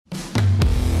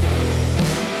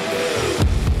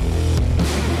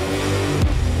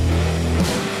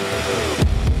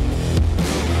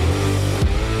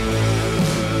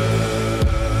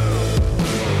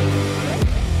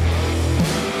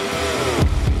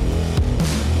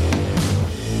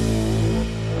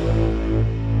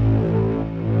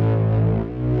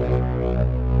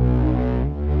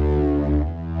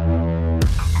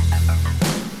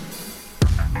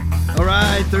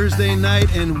Thursday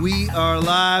night, and we are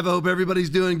live. I hope everybody's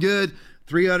doing good.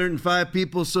 305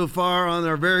 people so far on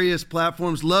our various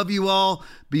platforms. Love you all.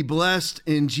 Be blessed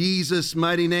in Jesus'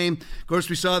 mighty name. Of course,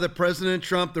 we saw that President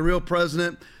Trump, the real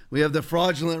president, we have the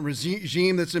fraudulent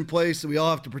regime that's in place that we all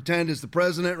have to pretend is the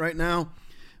president right now.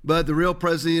 But the real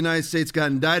president of the United States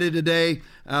got indicted today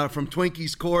from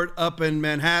Twinkies Court up in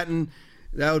Manhattan.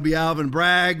 That would be Alvin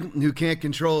Bragg, who can't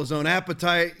control his own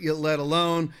appetite, let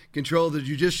alone control the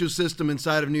judicial system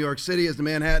inside of New York City, as the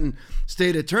Manhattan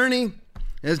state attorney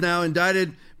has now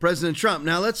indicted President Trump.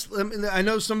 Now, I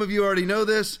know some of you already know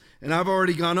this, and I've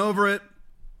already gone over it,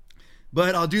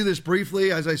 but I'll do this briefly,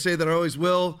 as I say that I always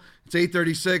will. It's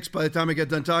 8:36. By the time I get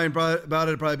done talking about it,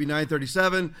 it'll probably be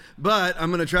 9:37, but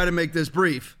I'm going to try to make this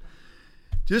brief.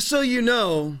 Just so you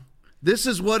know, this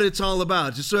is what it's all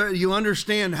about, just so you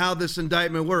understand how this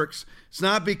indictment works. It's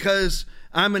not because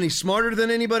I'm any smarter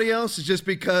than anybody else. It's just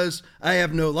because I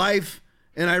have no life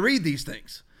and I read these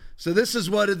things. So this is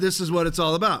what it's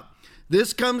all about.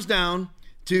 This comes down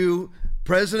to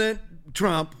President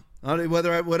Trump,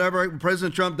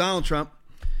 President Trump, Donald Trump,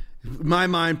 in my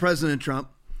mind, President Trump,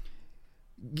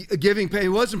 giving pay. He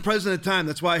wasn't president at the time.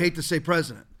 That's why I hate to say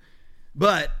president.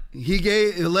 But he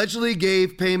allegedly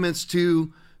gave payments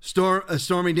to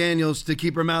Stormy Daniels to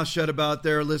keep her mouth shut about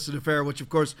their illicit affair, which of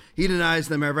course he denies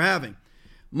them ever having.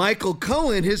 Michael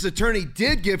Cohen, his attorney,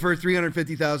 did give her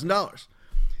 $350,000.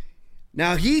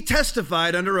 Now, he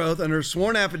testified under oath, under a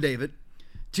sworn affidavit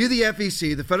to the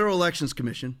FEC, the Federal Elections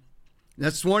Commission.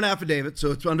 That's sworn affidavit, so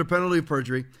it's under penalty of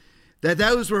perjury, that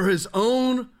those were his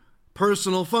own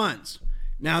personal funds.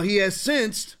 Now, he has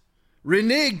since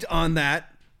reneged on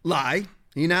that lie.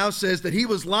 He now says that he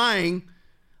was lying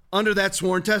under that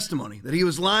sworn testimony, that he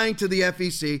was lying to the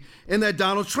FEC, and that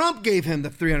Donald Trump gave him the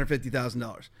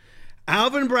 $350,000.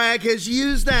 Alvin Bragg has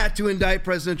used that to indict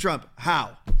President Trump.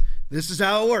 How? This is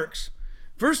how it works.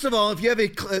 First of all, if you have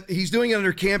he's doing it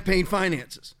under campaign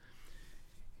finances.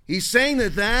 He's saying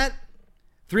that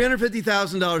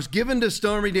 $350,000 given to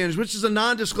Stormy Daniels, which is a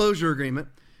non-disclosure agreement,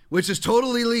 which is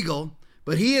totally legal,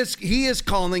 but he is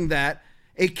calling that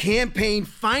a campaign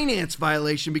finance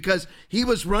violation because he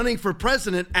was running for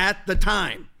president at the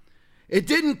time. It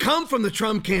didn't come from the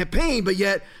Trump campaign, but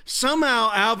yet somehow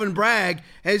Alvin Bragg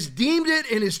has deemed it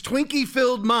in his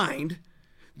Twinkie-filled mind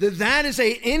that is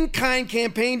a in-kind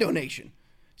campaign donation.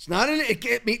 It's not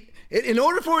in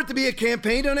order for it to be a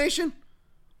campaign donation,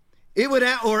 it would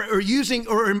have, or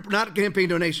not a campaign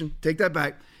donation, take that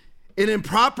back, an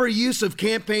improper use of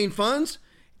campaign funds,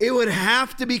 it would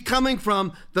have to be coming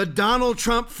from the Donald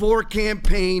Trump for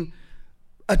campaign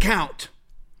account.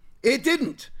 It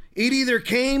didn't. It either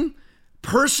came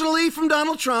personally from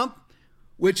Donald Trump,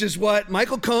 which is what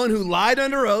Michael Cohen, who lied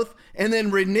under oath and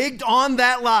then reneged on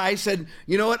that lie, said,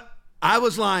 you know what, I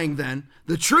was lying then.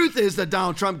 The truth is that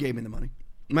Donald Trump gave me the money.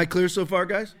 Am I clear so far,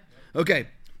 guys? Okay.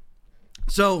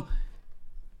 So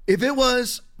if it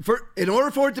was, in order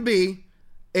for it to be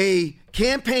a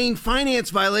campaign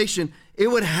finance violation, it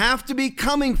would have to be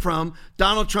coming from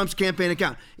Donald Trump's campaign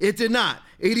account. It did not.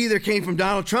 It either came from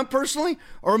Donald Trump personally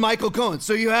or Michael Cohen.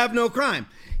 So you have no crime.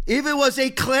 If it was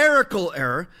a clerical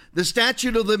error, the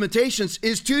statute of limitations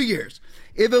is 2 years.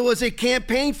 If it was a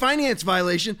campaign finance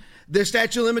violation, the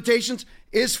statute of limitations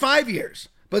is 5 years.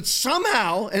 But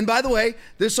somehow, and by the way,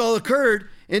 this all occurred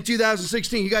in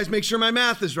 2016. You guys make sure my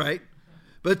math is right.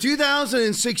 But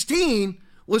 2016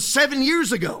 was 7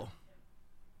 years ago,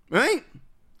 right?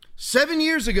 7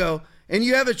 years ago, and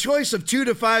you have a choice of 2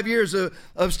 to 5 years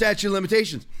of statute of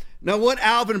limitations. Now, what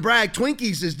Alvin Bragg,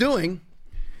 Twinkies, is doing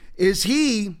is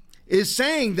he is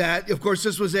saying that, of course,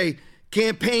 this was a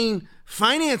campaign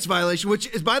finance violation, which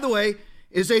is, by the way,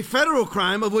 is a federal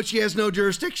crime of which he has no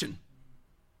jurisdiction.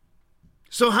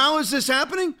 So how is this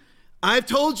happening? I've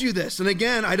told you this, and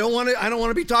again, I don't want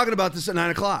to be talking about this at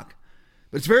 9 o'clock,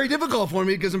 but it's very difficult for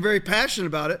me because I'm very passionate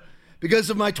about it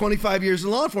because of my 25 years in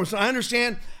law enforcement. I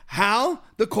understand how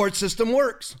the court system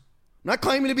works. I'm not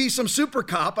claiming to be some super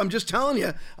cop. I'm just telling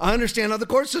you, I understand how the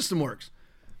court system works.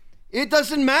 It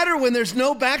doesn't matter when there's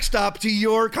no backstop to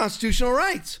your constitutional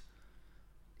rights.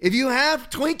 If you have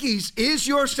Twinkies, is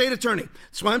your state attorney.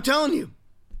 That's why I'm telling you,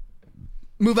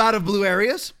 move out of blue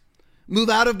areas, move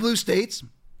out of blue states,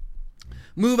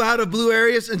 move out of blue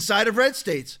areas inside of red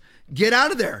states. Get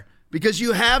out of there because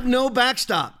you have no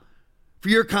backstop for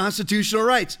your constitutional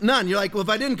rights. None. You're like, well, if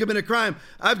I didn't commit a crime,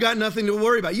 I've got nothing to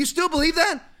worry about. You still believe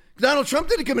that? Donald Trump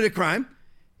didn't commit a crime.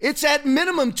 It's at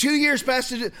minimum 2 years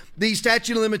past the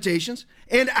statute of limitations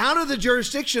and out of the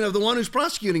jurisdiction of the one who's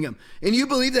prosecuting him. And you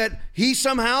believe that he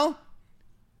somehow,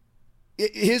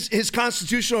 his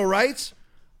constitutional rights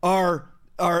are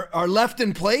left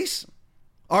in place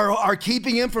are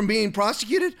keeping him from being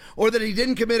prosecuted, or that he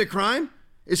didn't commit a crime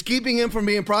is keeping him from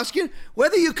being prosecuted.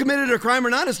 Whether you committed a crime or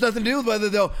not has nothing to do with whether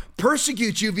they'll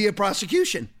persecute you via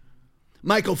prosecution.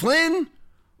 Michael Flynn,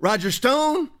 Roger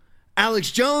Stone,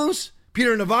 Alex Jones,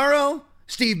 Peter Navarro,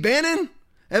 Steve Bannon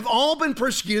have all been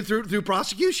persecuted through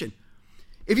prosecution.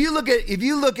 If you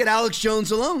look at Alex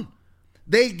Jones alone,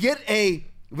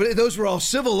 those were all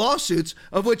civil lawsuits,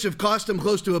 of which have cost him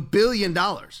close to $1 billion.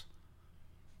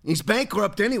 He's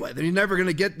bankrupt anyway. They're not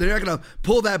going to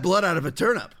pull that blood out of a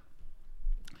turnip.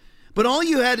 But all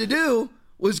you had to do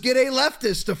was get a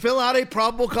leftist to fill out a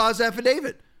probable cause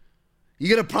affidavit. You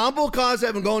get a probable cause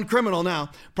affidavit, going criminal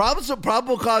now.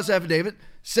 Probable cause affidavit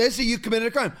says that you committed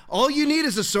a crime. All you need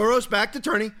is a Soros-backed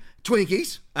attorney,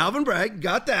 Twinkies, Alvin Bragg,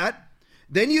 got that.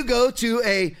 Then you go to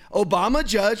a Obama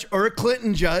judge or a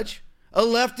Clinton judge, a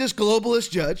leftist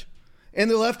globalist judge, and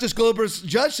the leftist globalist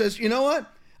judge says, you know what?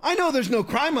 I know there's no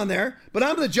crime on there, but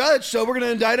I'm the judge, so we're going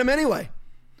to indict him anyway.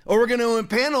 Or we're going to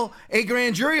impanel a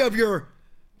grand jury of your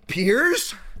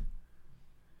peers.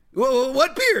 Well,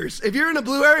 what peers? If you're in a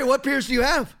blue area, what peers do you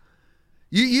have?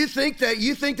 You think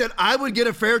that I would get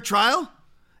a fair trial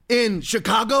in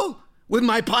Chicago with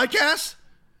my podcast?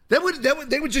 They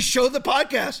would just show the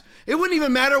podcast. It wouldn't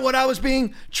even matter what I was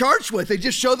being charged with. They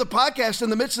just show the podcast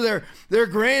in the midst of their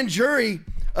grand jury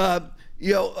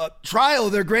trial,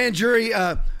 their grand jury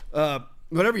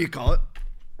whatever you call it,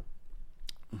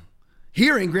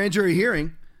 grand jury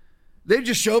hearing. They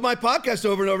just show my podcast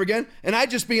over and over again, and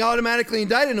I'd just be automatically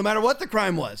indicted no matter what the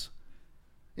crime was.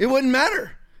 It wouldn't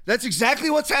matter. That's exactly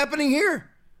what's happening here.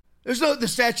 The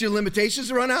statute of limitations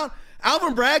to run out.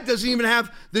 Alvin Bragg doesn't even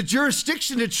have the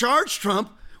jurisdiction to charge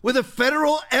Trump with a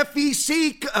federal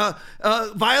FEC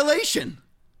violation.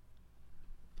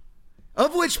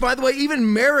 Of which, by the way,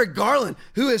 even Merrick Garland,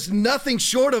 who is nothing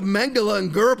short of Mengele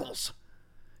and Goebbels,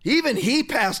 even he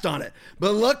passed on it.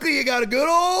 But luckily you got a good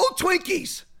old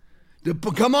Twinkies to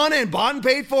come on in, bought and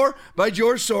paid for by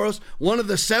George Soros, one of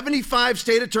the 75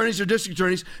 state attorneys or district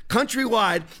attorneys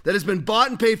countrywide that has been bought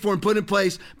and paid for and put in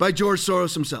place by George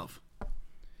Soros himself.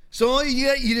 So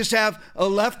you just have a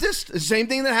leftist, the same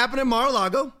thing that happened in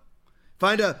Mar-a-Lago.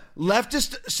 Find a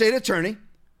leftist state attorney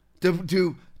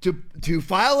to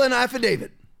file an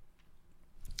affidavit.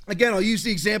 Again, I'll use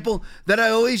the example that I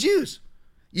always use.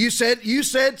 You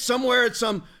said somewhere at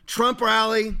some Trump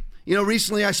rally,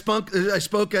 recently I spoke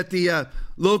at the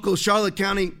local Charlotte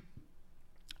County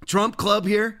Trump Club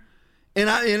here, and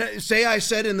I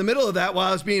said in the middle of that while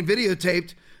I was being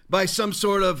videotaped by some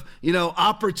sort of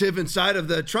operative inside of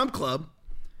the Trump Club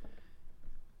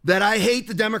that I hate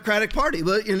the Democratic Party,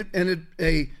 and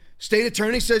a state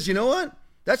attorney says, you know what?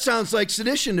 That sounds like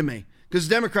sedition to me, because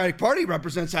the Democratic Party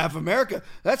represents half America.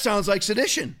 That sounds like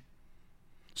sedition.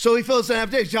 So he fills an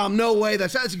affidavit. Tell him, no way.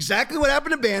 That's exactly what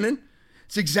happened to Bannon.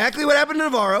 It's exactly what happened to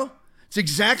Navarro. It's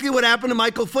exactly what happened to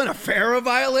Michael Flynn. A FARA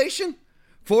violation?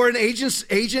 Foreign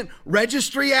Agent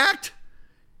Registry Act?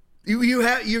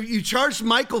 You charged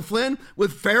Michael Flynn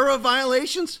with FARA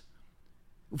violations?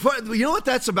 You know what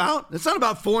that's about? It's not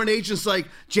about foreign agents like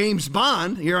James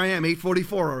Bond. Here I am,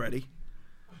 8:44 already.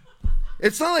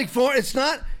 It's not like FARA,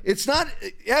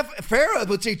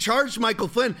 but they charged Michael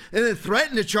Flynn and then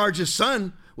threatened to charge his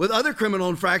son with other criminal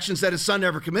infractions that his son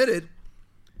never committed.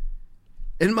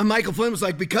 And Michael Flynn was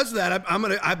like, because of that, I'm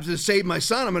to save my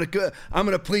son. I'm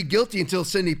gonna plead guilty until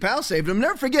Sidney Powell saved him.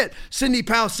 Never forget, Sidney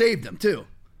Powell saved him too.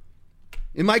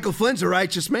 And Michael Flynn's a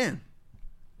righteous man.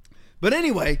 But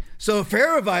anyway, so a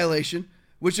FARA violation,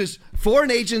 which is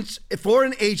Foreign Agent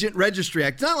Registry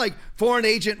Act. It's not like Foreign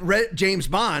Agent James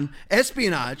Bond,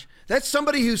 espionage. That's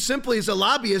somebody who simply is a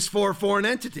lobbyist for a foreign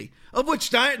entity, of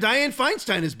which Dianne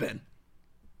Feinstein has been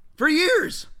for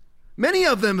years. Many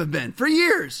of them have been for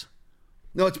years.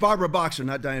 No, it's Barbara Boxer,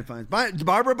 not Dianne Feinstein.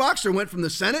 Barbara Boxer went from the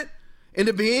Senate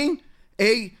into being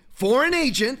a foreign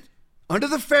agent under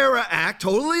the FARA Act,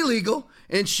 totally legal,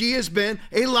 and she has been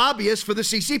a lobbyist for the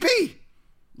CCP.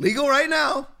 Legal right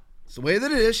now. It's the way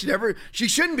that it is. She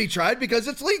shouldn't be tried because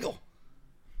it's legal.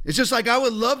 It's just like I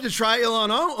would love to try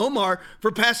Ilhan Omar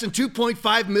for passing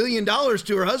 $2.5 million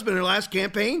to her husband in her last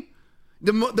campaign.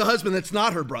 The husband that's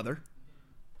not her brother.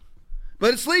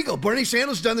 But it's legal. Bernie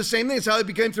Sanders has done the same thing. It's how he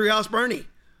became Three House Bernie.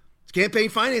 It's campaign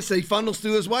finance that he funnels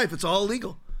through his wife. It's all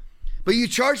illegal. But you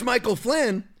charge Michael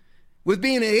Flynn with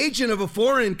being an agent of a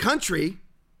foreign country.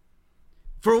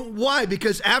 For why?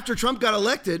 Because after Trump got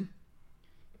elected,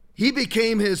 he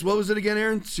became his, what was it again,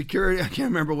 Aaron? Security. I can't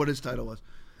remember what his title was.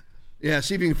 Yeah,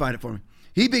 see if you can find it for me.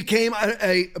 He became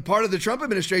a part of the Trump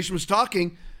administration, was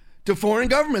talking to foreign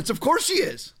governments. Of course he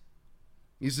is.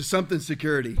 He's the something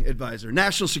security advisor,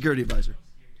 national security advisor.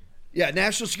 Yeah,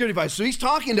 national security advisor. So he's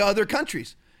talking to other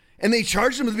countries, and they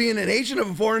charged him with being an agent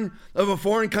of a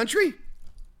foreign country.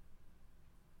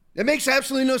 It makes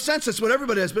absolutely no sense. That's what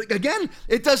everybody does. But again,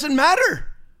 it doesn't matter.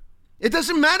 It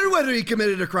doesn't matter whether he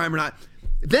committed a crime or not.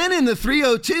 Then in the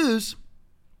 302s,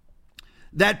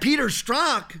 that Peter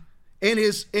Strzok and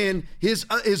his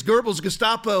Goebbels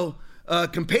Gestapo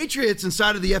compatriots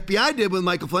inside of the FBI did with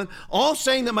Michael Flynn, all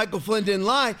saying that Michael Flynn didn't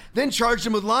lie, then charged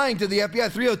him with lying to the FBI.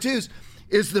 302s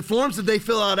is the forms that they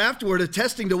fill out afterward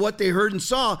attesting to what they heard and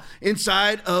saw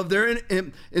inside of their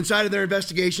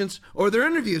investigations or their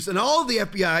interviews. And all of the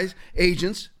FBI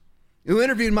agents who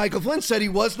interviewed Michael Flynn said he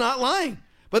was not lying,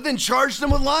 but then charged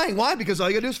him with lying. Why? Because all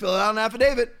you got to do is fill out an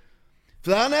affidavit.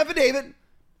 Fill out an affidavit,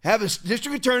 have a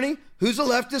district attorney who's a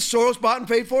leftist, Soros bought and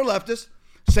paid for leftist,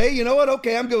 say, you know what,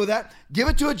 okay, I'm good with that. Give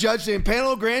it to a judge, the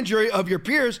impanel grand jury of your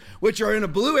peers, which are in a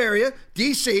blue area,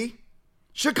 D.C.,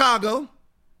 Chicago,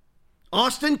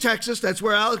 Austin, Texas. That's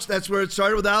where it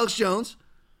started with Alex Jones.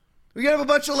 We have a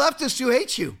bunch of leftists who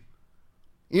hate you.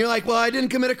 And you're like, well, I didn't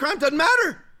commit a crime. Doesn't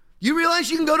matter. You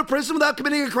realize you can go to prison without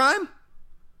committing a crime?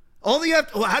 How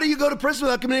do you go to prison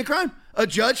without committing a crime? A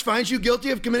judge finds you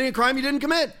guilty of committing a crime you didn't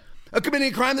commit. Committing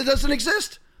a crime that doesn't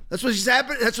exist. That's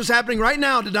what's happening right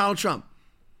now to Donald Trump.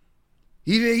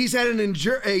 He's had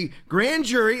a grand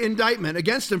jury indictment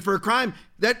against him for a crime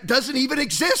that doesn't even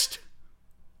exist.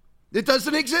 It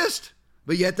doesn't exist.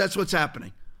 But yet that's what's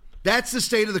happening. That's the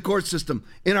state of the court system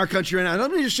in our country right now. And let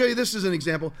me just show you this as an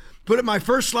example. Put it my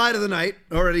first slide of the night,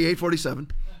 already 8:47.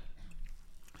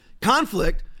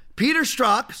 Conflict, Peter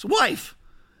Strzok's wife,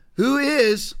 who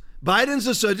is Biden's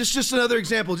associate. This is just another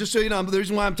example, just so you know, the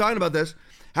reason why I'm talking about this.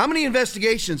 How many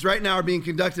investigations right now are being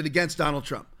conducted against Donald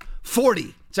Trump?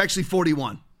 40. It's actually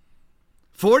 41.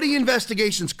 40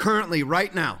 investigations currently,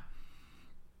 right now,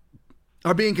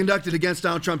 are being conducted against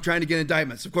Donald Trump trying to get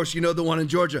indictments. Of course, you know the one in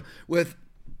Georgia with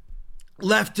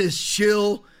leftist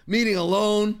shill meeting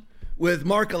alone with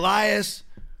Mark Elias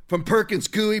from Perkins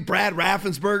Coie, Brad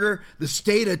Raffensperger, the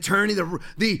state attorney,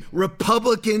 the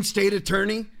Republican state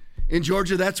attorney in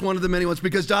Georgia. That's one of the many ones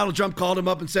because Donald Trump called him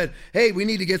up and said, hey, we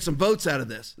need to get some votes out of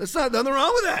this. That's nothing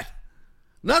wrong with that.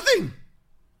 Nothing.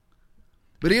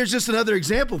 But here's just another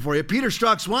example for you. Peter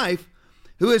Strzok's wife,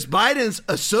 who is Biden's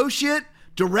associate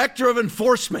director of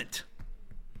enforcement.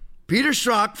 Peter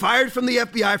Strzok, fired from the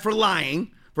FBI for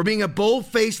lying, for being a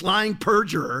bold-faced lying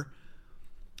perjurer.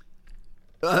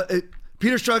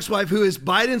 Peter Strzok's wife, who is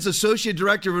Biden's associate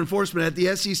director of enforcement at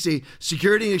the SEC,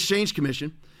 Security and Exchange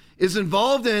Commission, is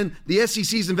involved in the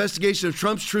SEC's investigation of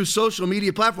Trump's True social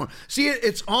media platform. See,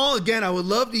 it's all, again, I would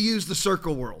love to use the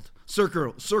circle word.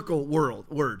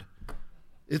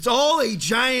 It's all a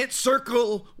giant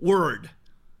circle word.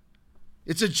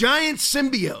 It's a giant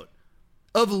symbiote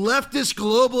of leftist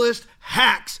globalist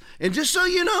hacks. And just so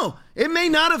you know, it may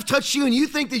not have touched you and you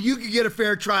think that you could get a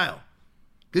fair trial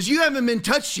because you haven't been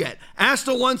touched yet. Ask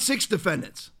the 1-6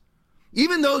 defendants.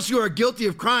 Even those who are guilty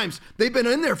of crimes, they've been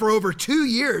in there for over 2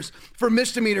 years for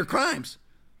misdemeanor crimes.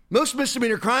 Most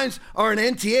misdemeanor crimes are an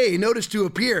NTA, notice to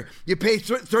appear. You pay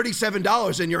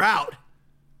 $37 and you're out.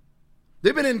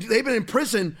 They've been in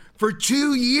prison for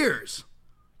 2 years.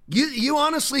 You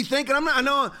honestly think, and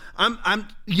I'm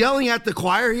yelling at the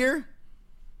choir here,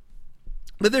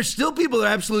 but there's still people that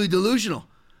are absolutely delusional.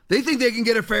 They think they can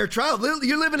get a fair trial.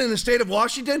 You're living in the state of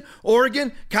Washington,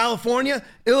 Oregon, California,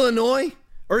 Illinois,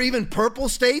 or even purple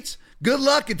states. Good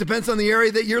luck. It depends on the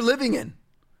area that you're living in.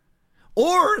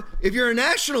 Or if you're a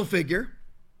national figure,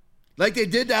 like they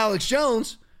did to Alex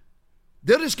Jones,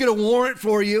 they'll just get a warrant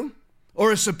for you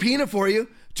or a subpoena for you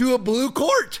to a blue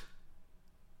court.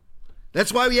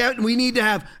 That's why we need to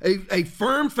have a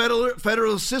firm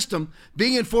federal system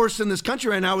being enforced in this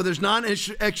country right now where there's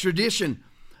non-extradition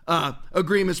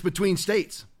agreements between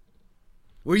states.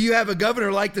 Where you have a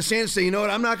governor like DeSantis say, you know what,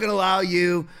 I'm not going to allow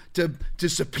you to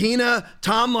subpoena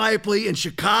Tom Lipley in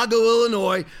Chicago,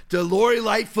 Illinois to Lori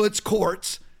Lightfoot's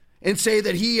courts and say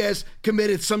that he has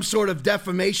committed some sort of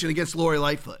defamation against Lori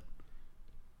Lightfoot.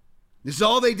 This is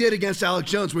all they did against Alex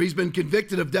Jones, where he's been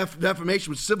convicted of defamation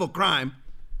with civil crime,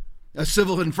 a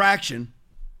civil infraction,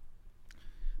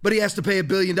 but he has to pay $1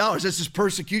 billion. That's just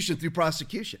persecution through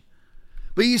prosecution.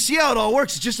 But you see how it all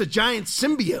works. It's just a giant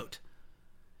symbiote.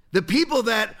 The people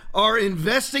that are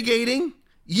investigating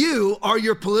you are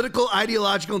your political,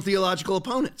 ideological, and theological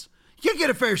opponents. You can't get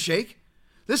a fair shake.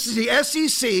 This is the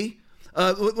SEC,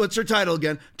 what's her title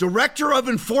again? Director of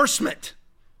Enforcement.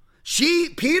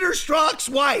 Peter Strzok's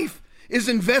wife, is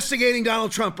investigating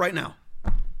Donald Trump right now.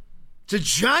 It's a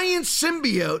giant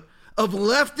symbiote of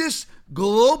leftist,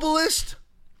 globalist,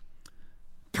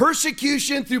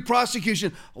 persecution through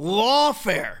prosecution,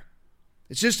 lawfare.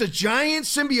 It's just a giant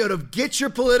symbiote of get your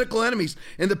political enemies.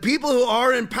 And the people who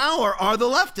are in power are the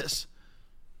leftists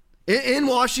in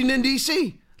Washington,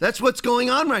 D.C. That's what's going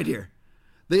on right here.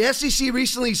 The SEC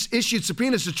recently issued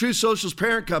subpoenas to Truth Social's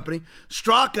parent company.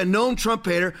 Strzok, a known Trump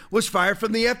hater, was fired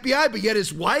from the FBI, but yet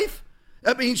his wife,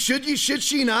 I mean, should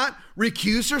she not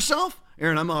recuse herself?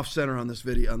 Aaron, I'm off center on this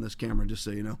video, on this camera, just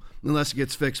so you know, unless it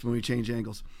gets fixed when we change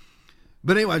angles.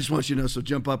 But anyway, I just want you to know, so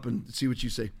jump up and see what you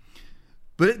say.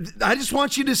 But I just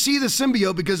want you to see the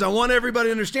symbiote because I want everybody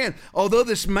to understand, although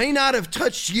this may not have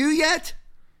touched you yet,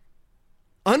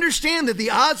 understand that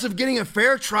the odds of getting a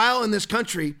fair trial in this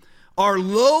country are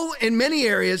low in many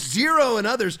areas, zero in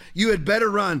others. You had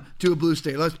better run to a blue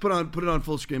state. Let's put it on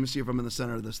full screen and see if I'm in the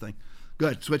center of this thing. Go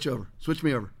ahead, switch me over.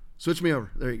 Switch me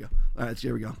over. There you go. All right, so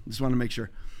here we go. Just want to make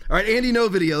sure. All right, Andy No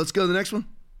video. Let's go to the next one.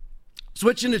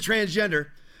 Switching to transgender.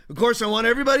 Of course, I want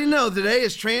everybody to know today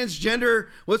is transgender.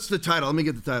 What's the title? Let me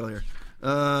get the title here.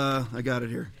 I got it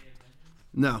here.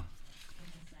 No,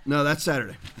 that's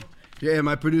Saturday. Yeah,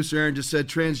 my producer Aaron just said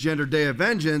Transgender Day of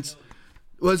Vengeance.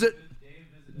 Was it?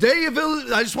 Day of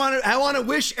I want to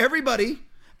wish everybody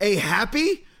a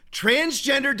happy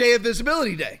Transgender Day of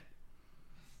Visibility Day.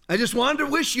 I just wanted to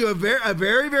wish you a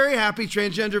very, very happy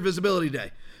Transgender Visibility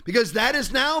Day because that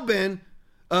has now been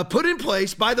put in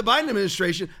place by the Biden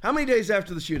administration. How many days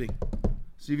after the shooting?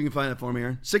 See if you can find that for me,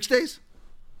 Aaron. 6 days?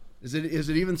 Is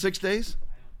it even 6 days?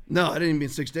 No, I didn't mean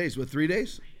 6 days. What, 3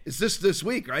 days? It's this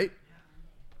week, right?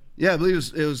 Yeah, I believe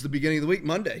it was the beginning of the week,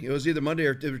 Monday. It was either Monday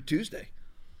or Tuesday.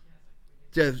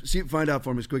 Yeah, find out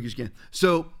for me as quick as you can.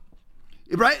 So,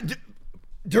 right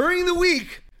during the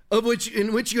week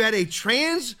in which you had a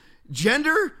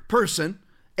transgender person,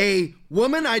 a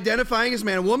woman identifying as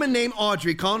man, a woman named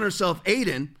Audrey, calling herself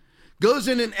Aiden, goes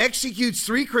in and executes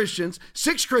 6 Christians,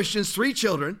 3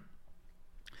 children,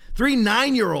 3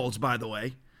 9-year-olds, by the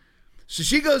way. So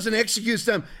she goes and executes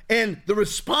them. And the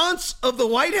response of the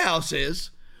White House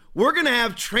is, we're going to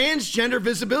have Transgender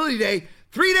Visibility Day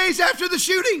 3 days after the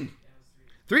shooting.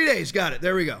 3 days, got it.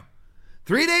 There we go.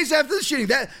 3 days after the shooting.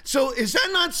 So is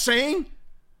that not saying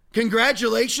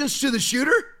congratulations to the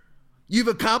shooter? You've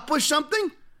accomplished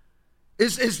something?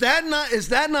 Is that not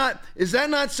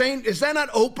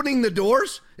opening the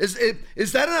doors? Is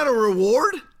that not a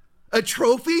reward? A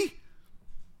trophy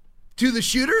to the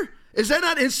shooter? Is that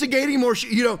not instigating more?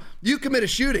 You commit a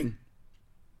shooting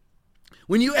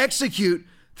when you execute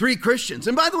 3 Christians.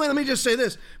 And by the way, let me just say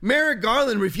this. Merrick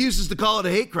Garland refuses to call it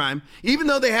a hate crime, even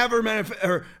though they have her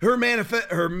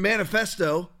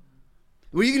manifesto.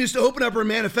 Well, you can just open up her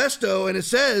manifesto and it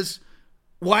says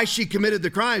why she committed the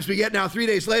crimes, but yet now 3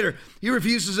 days later, he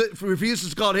refuses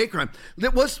to call it a hate crime.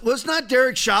 Was not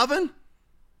Derek Chauvin?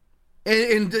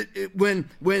 And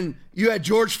when you had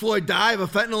George Floyd die of a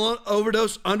fentanyl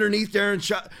overdose underneath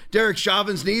Derek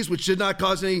Chauvin's knees, which did not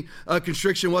cause any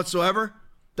constriction whatsoever,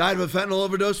 died of a fentanyl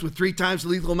overdose with 3 times the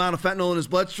lethal amount of fentanyl in his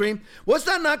bloodstream. Was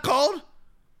that not called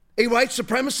a white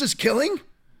supremacist killing?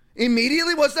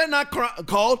 Immediately, was that not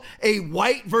called a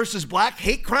white versus black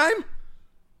hate crime?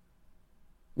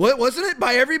 What wasn't it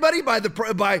by everybody,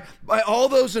 by all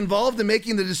those involved in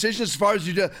making the decisions as far as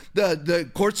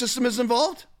the court system is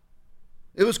involved?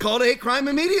 It was called a hate crime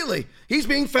immediately. He's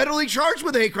being federally charged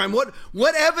with a hate crime.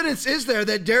 What evidence is there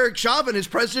that Derek Chauvin is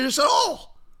prejudiced at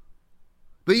all?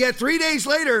 But yet 3 days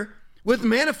later, with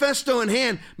manifesto in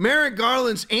hand, Merrick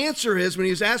Garland's answer is, when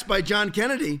he was asked by John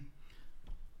Kennedy,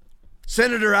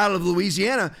 senator out of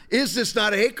Louisiana, is this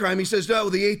not a hate crime? He says, no,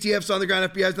 the ATF's on the ground,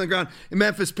 FBI's on the ground, and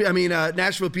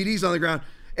Nashville PD's on the ground,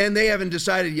 and they haven't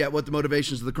decided yet what the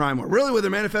motivations of the crime were. Really, with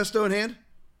their manifesto in hand?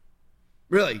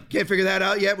 Really? Can't figure that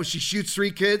out yet when she shoots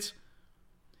 3 kids?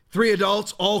 3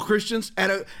 adults, all Christians, at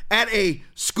a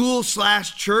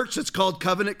school/church that's called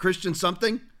Covenant Christian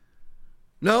something?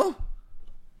 No?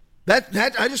 That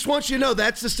I just want you to know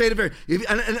that's the state of affairs.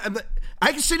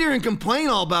 I can sit here and complain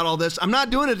all about all this. I'm not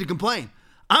doing it to complain.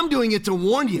 I'm doing it to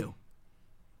warn you.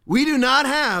 We do not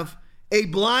have a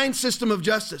blind system of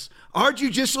justice. Our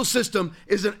judicial system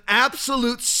is an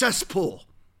absolute cesspool.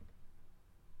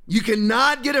 You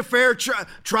cannot get a fair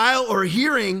trial or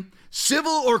hearing,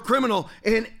 civil or criminal,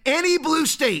 in any blue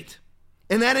state.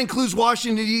 And that includes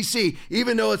Washington, D.C.,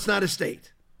 even though it's not a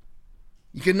state.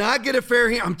 You cannot get a fair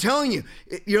hearing. I'm telling you,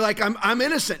 you're like, I'm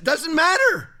innocent. Doesn't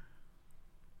matter.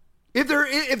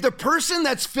 If the person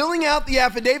that's filling out the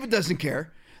affidavit doesn't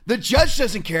care, the judge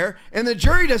doesn't care, and the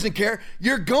jury doesn't care,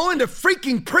 you're going to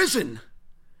freaking prison.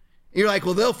 You're like,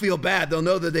 well, they'll feel bad. They'll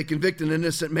know that they convicted an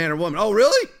innocent man or woman. Oh,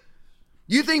 really?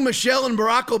 You think Michelle and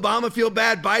Barack Obama feel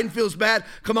bad? Biden feels bad?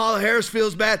 Kamala Harris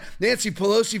feels bad? Nancy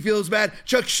Pelosi feels bad?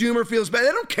 Chuck Schumer feels bad?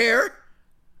 They don't care.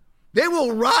 They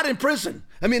will rot in prison.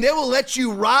 I mean, they will let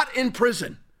you rot in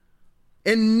prison.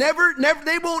 And never,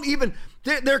 they won't even,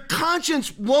 their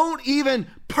conscience won't even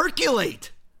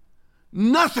percolate.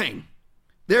 Nothing.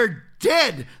 They're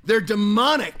dead. They're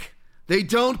demonic. They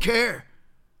don't care.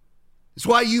 It's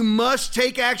why you must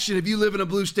take action if you live in a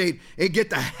blue state and get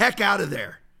the heck out of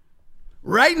there.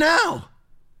 Right now.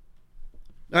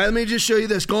 All right, let me just show you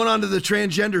this. Going on to the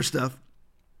transgender stuff.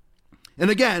 And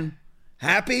again,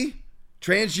 happy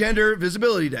Transgender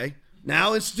Visibility Day,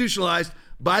 now institutionalized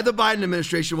by the Biden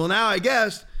administration. Well, now I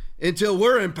guess until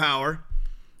we're in power,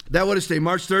 that what is today,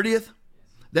 March 30th?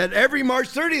 That every March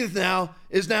 30th now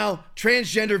is now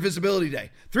Transgender Visibility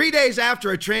Day. 3 days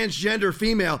after a transgender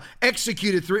female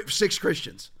executed 6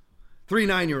 Christians, 3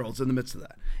 9-year-olds in the midst of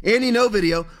that. Andy No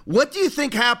Video, what do you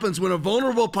think happens when a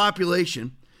vulnerable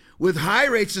population with high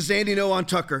rates, as Andy No on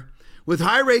Tucker, with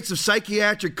high rates of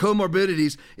psychiatric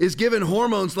comorbidities is given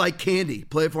hormones like candy?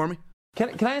 Play it for me.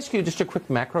 Can I ask you just a quick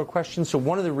macro question? So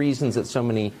one of the reasons that so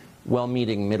many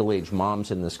well-meaning middle-aged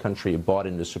moms in this country have bought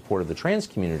into support of the trans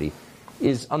community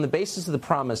is on the basis of the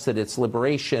promise that it's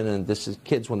liberation and this is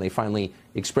kids, when they finally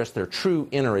express their true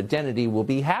inner identity, will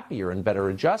be happier and better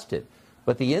adjusted.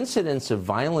 But the incidence of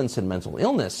violence and mental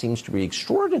illness seems to be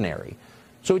extraordinary.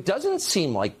 So it doesn't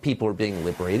seem like people are being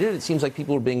liberated. It seems like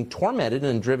people are being tormented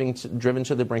and driven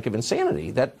to the brink of insanity.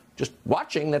 That, just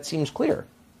watching, that seems clear.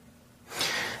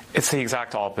 It's the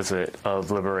exact opposite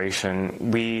of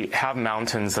liberation. We have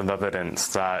mountains of evidence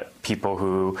that people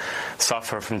who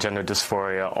suffer from gender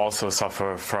dysphoria also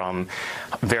suffer from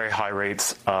very high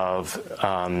rates of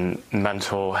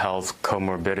mental health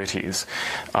comorbidities.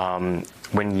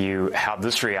 When you have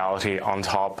this reality on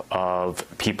top of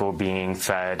people being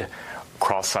fed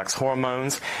cross-sex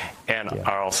hormones and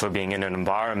are also being in an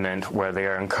environment where they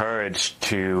are encouraged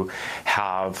to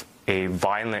have a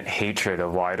violent hatred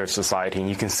of wider society, and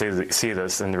you can see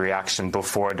this in the reaction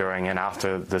before, during, and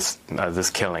after this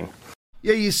killing.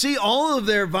 Yeah, you see all of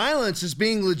their violence is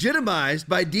being legitimized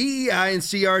by DEI and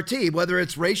CRT, whether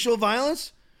it's racial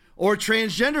violence or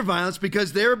transgender violence,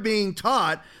 because they're being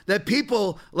taught that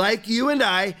people like you and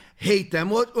I hate them,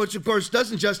 which of course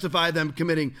doesn't justify them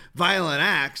committing violent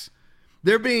acts.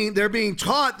 They're being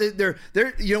taught that they're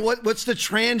you know what's the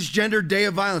Transgender Day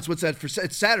of Violence? What's that for?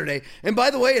 It's Saturday. And by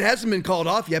the way, it hasn't been called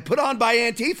off yet. Put on by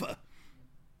Antifa.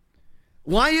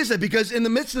 Why is that? Because in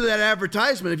the midst of that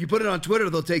advertisement, if you put it on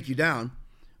Twitter, they'll take you down.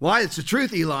 Why? It's the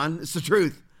truth, Elon. It's the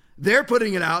truth. They're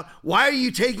putting it out. Why are you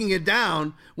taking it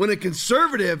down when a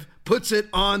conservative puts it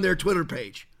on their Twitter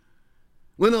page?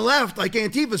 When the left, like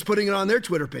Antifa, is putting it on their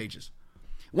Twitter pages.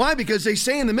 Why? Because they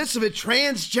say in the midst of it,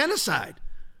 transgenocide.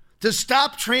 To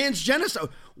stop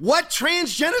transgenocide. What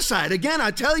transgenocide? Again,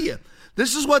 I tell you,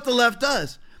 this is what the left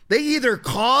does. They either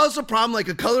cause a problem like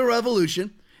a color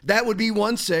revolution, that would be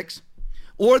 1/6,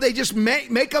 or they just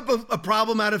make up a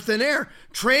problem out of thin air.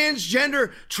 Transgender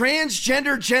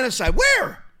genocide.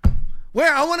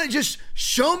 Where? I want to just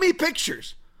show me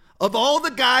pictures of all the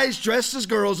guys dressed as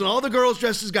girls and all the girls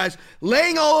dressed as guys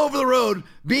laying all over the road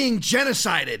being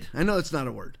genocided. I know it's not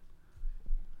a word.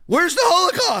 Where's the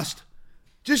Holocaust?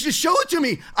 Just show it to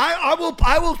me.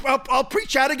 I'll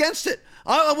preach out against it.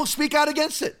 I will speak out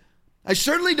against it. I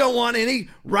certainly don't want any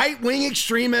right-wing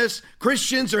extremists,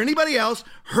 Christians, or anybody else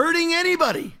hurting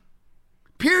anybody.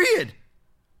 Period.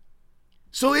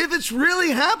 So if it's really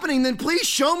happening, then please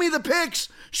show me the pics.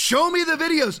 Show me the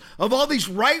videos of all these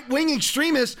right-wing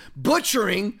extremists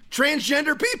butchering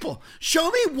transgender people. Show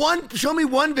me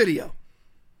one video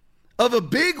of a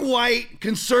big white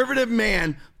conservative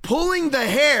man pulling the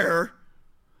hair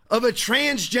of a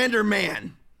transgender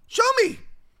man. Show me.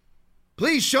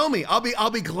 Please show me. I'll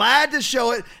be glad to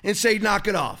show it and say knock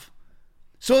it off.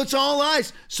 So it's all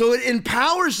lies. So it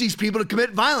empowers these people to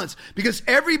commit violence because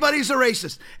everybody's a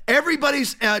racist.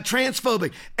 Everybody's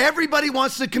transphobic. Everybody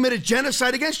wants to commit a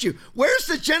genocide against you. Where's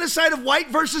the genocide of white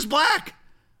versus black?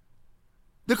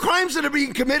 The crimes that are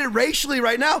being committed racially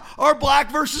right now are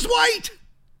black versus white.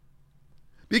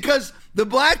 Because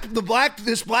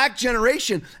this black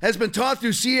generation has been taught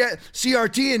through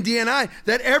CRT and DNI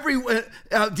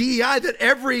that DEI that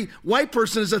every white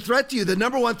person is a threat to you. The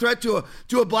number one threat to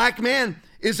a black man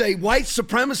is a white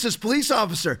supremacist police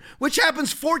officer, which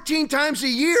happens 14 times a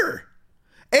year.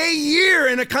 A year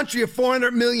in a country of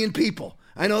 400 million people.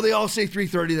 I know they all say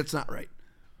 330, that's not right.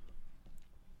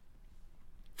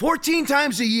 14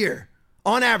 times a year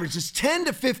on average. It's 10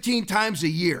 to 15 times a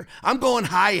year. I'm going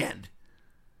high end.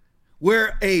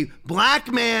 Where a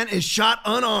black man is shot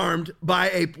unarmed by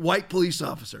a white police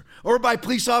officer or by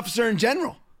police officer in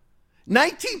general.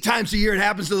 19 times a year it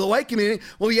happens to the white community.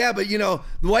 Well, yeah, but the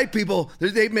white people,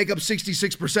 they make up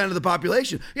 66% of the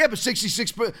population. Yeah, but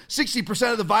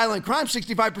 60% of the violent crime,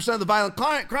 65% of the violent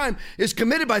crime is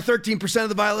committed by 13%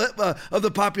 of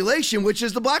the population, which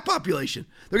is the black population.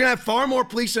 They're going to have far more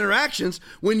police interactions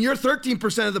when your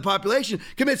 13% of the population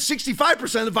commits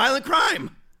 65% of the violent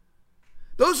crime.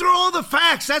 Those are all the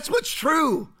facts. That's what's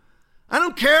true. I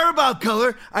don't care about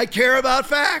color. I care about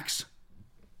facts.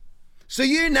 So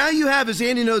now you have, as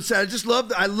Andy Note said,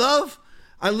 I love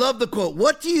the quote.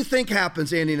 What do you think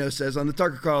happens, Andy Note says on the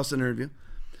Tucker Carlson interview,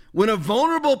 when a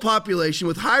vulnerable population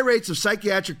with high rates of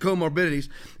psychiatric comorbidities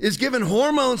is given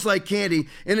hormones like candy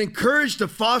and encouraged to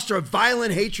foster a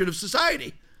violent hatred of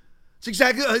society? It's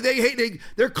exactly,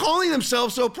 they're calling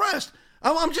themselves oppressed.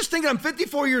 I'm just thinking, I'm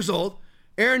 54 years old.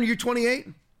 Aaron, you're 28?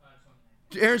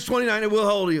 Aaron's 29, and Will,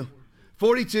 how old are you?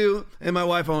 42, and my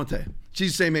wife, I won't tell you.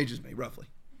 She's the same age as me, roughly.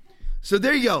 So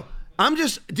there you go.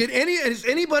 Is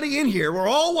anybody in here, we're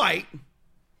all white.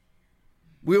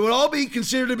 We would all be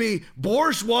considered to be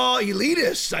bourgeois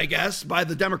elitists, I guess, by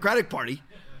the Democratic Party.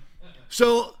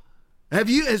 So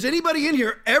has anybody in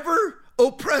here ever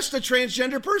oppressed a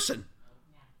transgender person?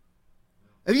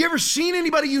 Have you ever seen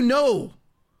anybody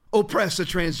oppress a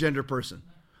transgender person?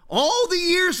 All the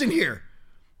years in here,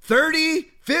 30,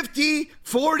 50,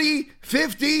 40,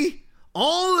 50,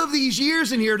 all of these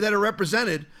years in here that are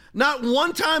represented, not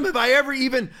one time have I ever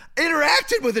even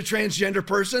interacted with a transgender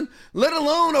person, let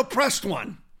alone oppressed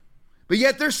one. But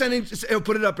yet they're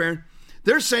put it up, Aaron.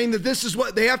 They're saying that this is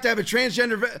what they have to have a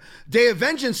transgender day of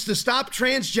vengeance to stop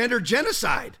transgender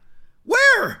genocide.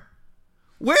 Where?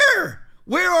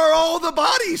 Where are all the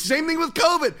bodies? Same thing with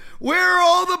COVID. Where are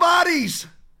all the bodies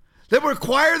that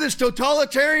require this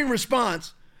totalitarian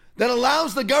response that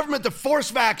allows the government to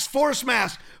force vax, force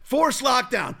mask, force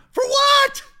lockdown? For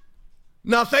what?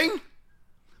 Nothing.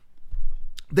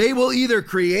 They will either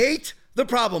create the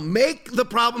problem, make the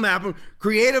problem happen,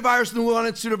 create a virus in the Wuhan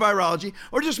Institute of Virology,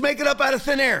 or just make it up out of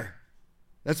thin air.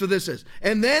 That's what this is.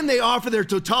 And then they offer their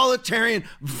totalitarian,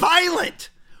 violent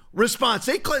response.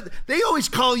 They always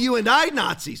call you and I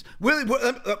Nazis. What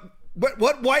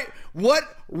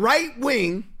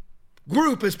right-wing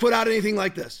group has put out anything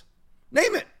like this?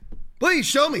 Name it. Please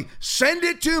show me. Send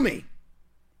it to me.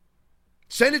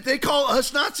 Send it. They call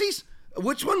us Nazis?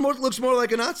 Which one looks more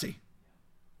like a Nazi?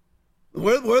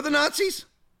 We're the Nazis?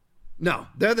 No,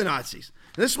 they're the Nazis.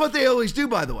 And this is what they always do,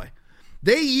 by the way.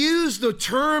 They use the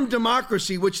term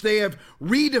democracy, which they have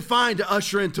redefined to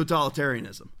usher in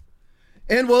totalitarianism.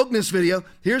 And wokeness video.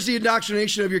 Here's the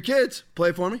indoctrination of your kids. Play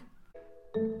it for me.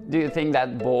 Do you think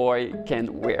that boy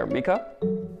can wear makeup?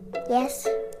 Yes.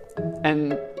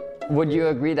 And would you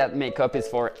agree that makeup is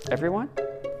for everyone?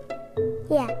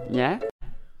 Yeah. Yeah?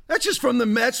 That's just from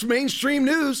that's mainstream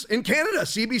news in Canada,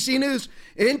 CBC News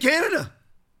in Canada.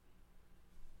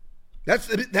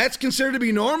 That's considered to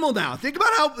be normal now. Think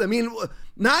about how,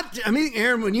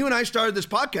 Aaron, when you and I started this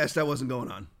podcast, that wasn't going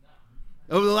on.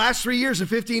 Over the last 3 years and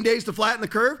 15 days to flatten the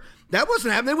curve, that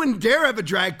wasn't happening. They wouldn't dare have a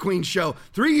drag queen show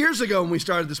 3 years ago when we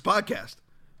started this podcast.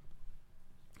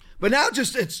 But now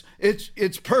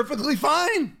it's perfectly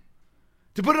fine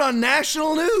to put it on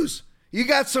national news. You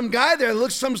got some guy there that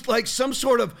looks like some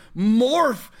sort of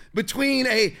morph between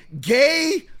a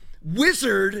gay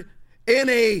wizard and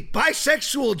a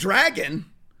bisexual dragon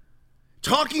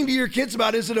talking to your kids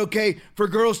about, is it okay for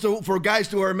guys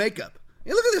to wear makeup?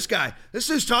 Hey, look at this guy. This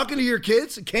is talking to your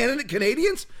kids,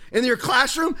 Canadians, in your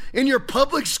classroom, in your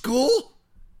public school.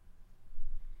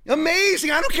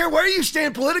 Amazing. I don't care where you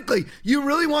stand politically. You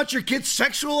really want your kids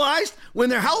sexualized when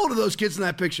how old are those kids in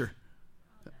that picture?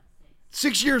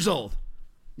 6 years old.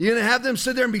 You're going to have them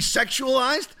sit there and be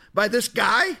sexualized by this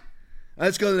guy?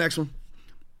 Let's go to the next one.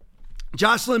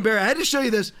 Jocelyn Barry. I had to show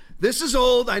you this. This is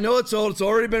old. I know it's old. It's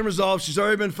already been resolved. She's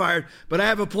already been fired. But I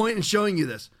have a point in showing you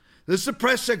this. This is the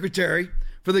press secretary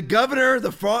for the governor,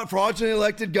 the fraudulently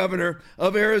elected governor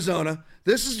of Arizona.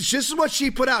 This is what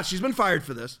she put out. She's been fired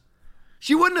for this.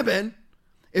 She wouldn't have been.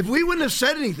 If we wouldn't have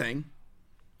said anything,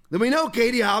 then we know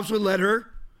Katie Hobbs would let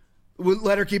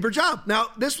her keep her job. Now,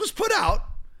 this was put out.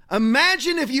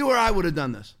 Imagine if you or I would have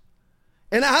done this.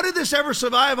 And how did this ever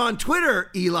survive on Twitter,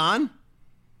 Elon?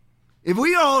 If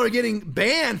we all are getting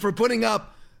banned for putting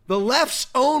up the left's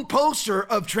own poster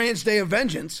of Trans Day of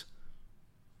Vengeance,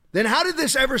 then how did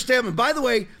this ever stay up? And by the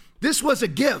way, this was a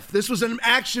GIF. This was an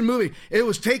action movie. It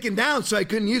was taken down, so I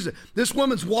couldn't use it. This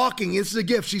woman's walking. This is a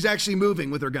GIF. She's actually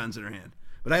moving with her guns in her hand.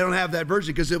 But I don't have that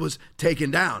version because it was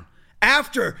taken down.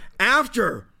 After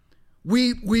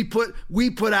we put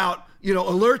out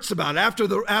alerts about it,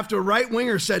 after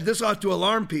right-wingers said this ought to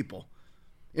alarm people.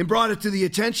 and brought it to the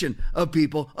attention of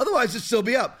people. Otherwise, it'd still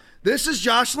be up. This is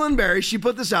Jocelyn Berry. She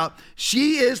put this out.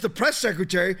 She is the press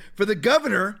secretary for the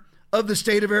governor of the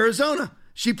state of Arizona.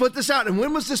 She put this out. And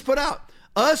when was this put out?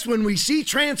 Us, when we see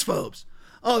transphobes.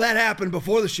 Oh, that happened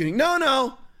before the shooting.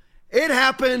 No. It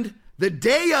happened the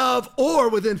day of or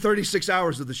within 36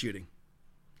 hours of the shooting.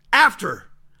 After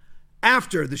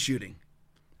the shooting.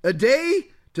 A day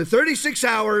to 36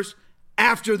 hours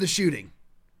after the shooting.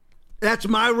 That's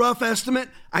my rough estimate.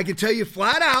 I can tell you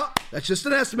flat out, that's just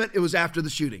an estimate, it was after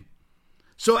the shooting.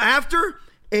 So after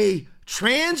a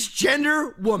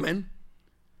transgender woman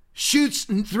shoots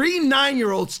 3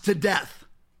 9-year-olds to death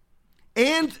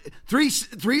and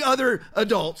three other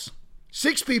adults,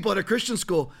 6 people at a Christian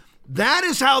school, that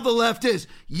is how the left is.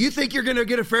 You think you're going to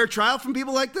get a fair trial from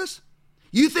people like this?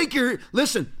 You think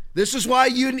listen, this is why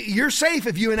you're safe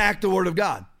if you enact the word of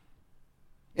God.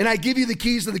 And I give you the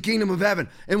keys to the kingdom of heaven.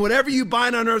 And whatever you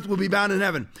bind on earth will be bound in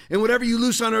heaven. And whatever you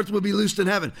loose on earth will be loosed in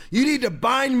heaven. You need to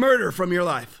bind murder from your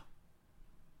life.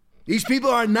 These people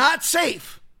are not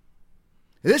safe.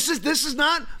 This isn't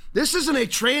a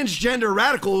transgender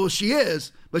radical. Well, she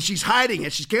is, but she's hiding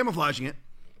it. She's camouflaging it.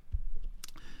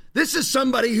 This is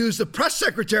somebody who's the press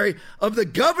secretary of the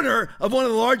governor of one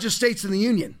of the largest states in the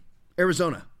union,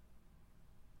 Arizona.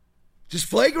 Just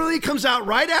flagrantly comes out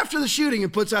right after the shooting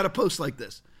and puts out a post like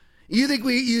this. You think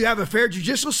you have a fair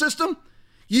judicial system?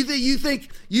 You think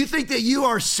that you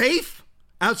are safe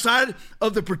outside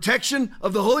of the protection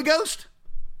of the Holy Ghost?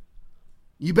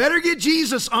 You better get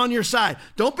Jesus on your side.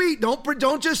 Don't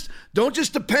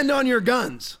just depend on your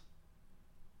guns.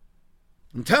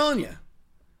 I'm telling you,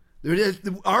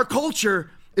 our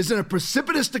culture is in a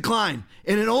precipitous decline,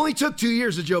 and it only took 2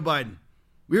 years of Joe Biden.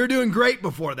 We were doing great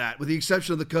before that, with the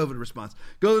exception of the COVID response.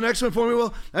 Go to the next one for me,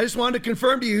 Will. I just wanted to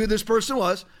confirm to you who this person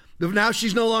was. Now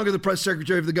she's no longer the press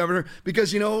secretary of the governor,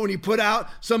 because, when you put out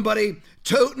somebody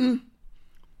toting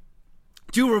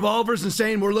 2 revolvers and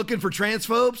saying we're looking for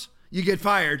transphobes, you get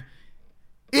fired.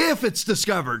 If it's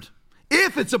discovered,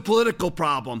 if it's a political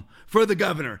problem for the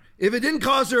governor, if it didn't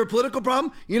cause her a political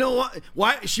problem, you know what?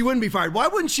 Why she wouldn't be fired? Why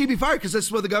wouldn't she be fired? Because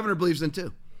that's what the governor believes in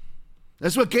too.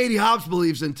 That's what Katie Hobbs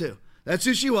believes in too. That's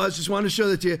who she was. Just wanted to show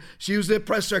that to you. She was the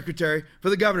press secretary for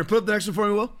the governor. Put up the next one for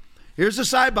me, Will. Here's a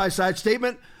side-by-side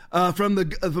statement from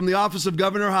the office of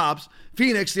Governor Hobbs.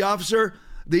 Phoenix, the office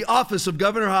of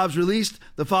Governor Hobbs released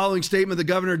the following statement: the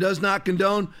governor does not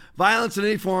condone violence in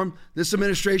any form. This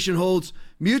administration holds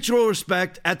mutual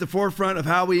respect at the forefront of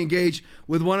how we engage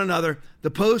with one another. The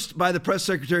post by the press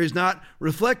secretary is not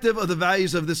reflective of the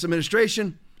values of this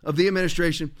administration,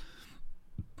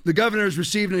 The governor has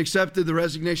received and accepted the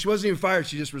resignation. She wasn't even fired.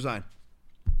 She just resigned.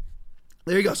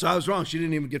 There you go. So I was wrong. She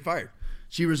didn't even get fired.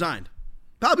 She resigned.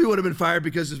 Probably would have been fired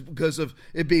because of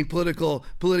it being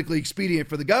politically expedient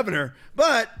for the governor.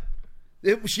 But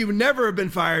she would never have been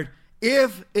fired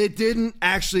if it didn't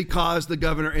actually cause the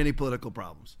governor any political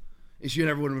problems. She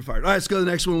never would have been fired. All right, let's go to the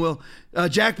next one, Will.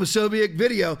 Jack Posobiec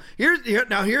video. Here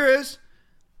is.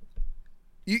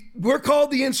 We're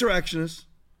called the insurrectionists.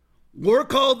 We're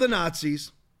called the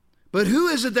Nazis. But who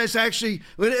is it that's actually,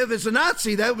 if it's a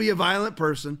Nazi, that would be a violent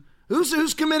person.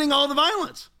 Who's committing all the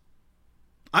violence?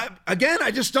 I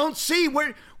just don't see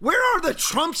where are the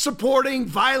Trump supporting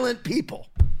violent people?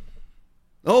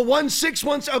 Oh,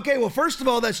 161. Okay, well, first of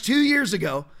all, that's 2 years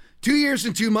ago, 2 years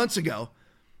and 2 months ago.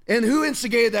 And who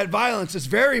instigated that violence is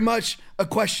very much a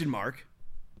question mark.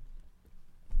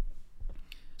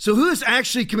 So who is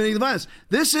actually committing the violence?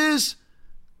 This is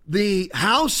the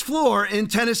House floor in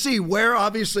Tennessee, where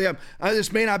obviously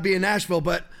this may not be in Nashville,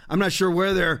 but I'm not sure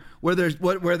where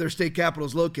their state capital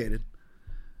is located.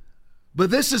 But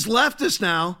this is leftists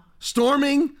now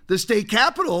storming the state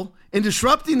capitol and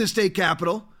disrupting the state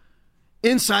capitol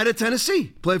inside of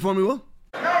Tennessee. Play it for me, Will.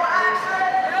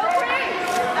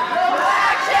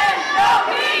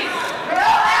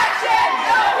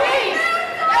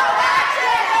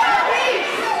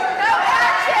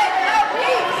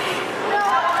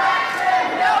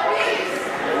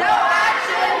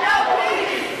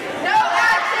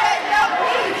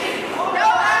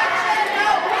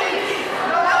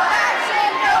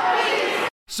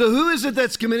 So who is it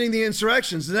that's committing the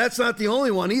insurrections? And that's not the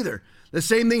only one either. The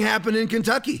same thing happened in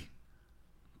Kentucky.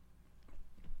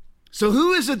 So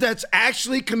who is it that's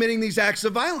actually committing these acts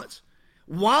of violence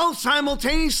while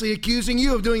simultaneously accusing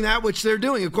you of doing that which they're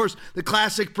doing? Of course, the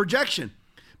classic projection.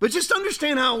 But just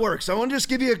understand how it works. I want to just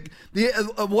give you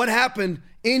what happened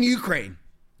in Ukraine.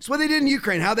 It's what they did in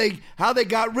Ukraine, how they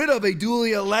got rid of a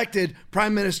duly elected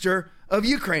prime minister of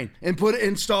Ukraine and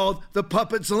installed the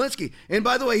puppet Zelensky. And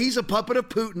by the way, he's a puppet of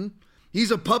Putin.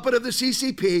 He's a puppet of the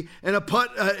CCP and a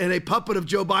puppet of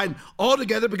Joe Biden all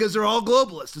together because they're all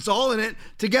globalists. It's all in it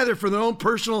together for their own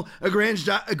personal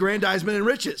aggrandizement and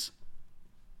riches.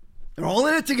 They're all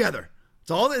in it together.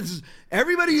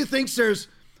 Everybody who thinks there's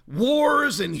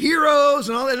wars and heroes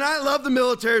and all that. And I love the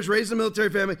military. I was raised in a military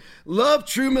family. Love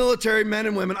true military men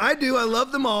and women. I do. I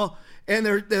love them all. And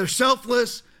they're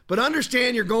selfless. But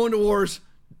understand you're going to wars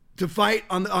to fight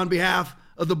on behalf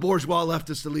of the bourgeois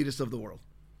leftists, the elitists of the world.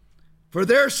 For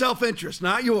their self-interest,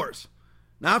 not yours.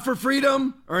 Not for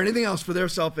freedom or anything else, for their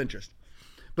self-interest.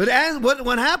 But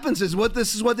what happens is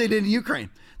this is what they did in Ukraine.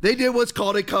 They did what's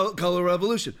called a color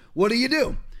revolution. What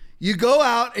do? You go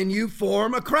out and you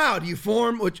form a crowd. You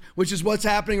form, which is what's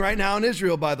happening right now in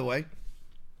Israel, by the way.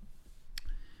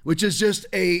 Which is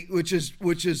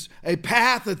a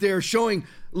path that they're showing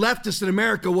leftists in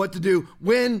America what to do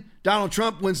when Donald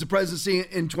Trump wins the presidency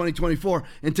in 2024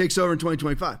 and takes over in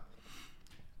 2025.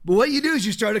 But what you do is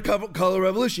you start a color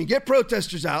revolution. You get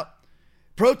protesters out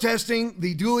protesting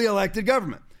the duly elected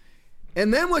government.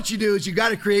 And then what you do is you got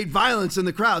to create violence in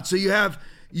the crowd. So you have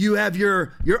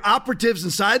your operatives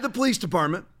inside the police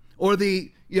department or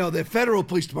the federal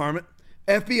police department,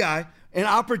 FBI, and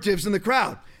operatives in the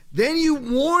crowd. Then you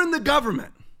warn the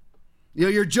government.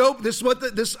 Your joke. This is what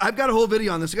I've got a whole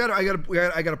video on this. I got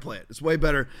to play it. It's way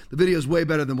better. The video is way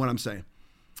better than what I'm saying.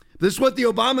 This is what the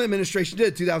Obama administration did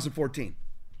in 2014.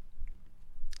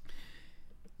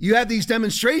 You have these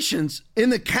demonstrations in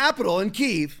the Capitol in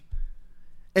Kyiv,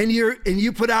 and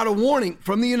you put out a warning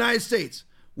from the United States.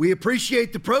 We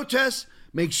appreciate the protests.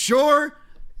 Make sure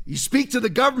you speak to the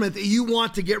government that you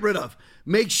want to get rid of.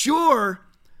 Make sure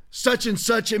such and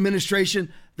such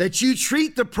administration that you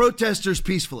treat the protesters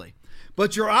peacefully.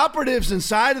 But your operatives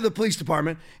inside of the police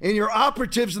department and your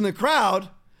operatives in the crowd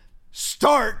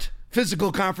start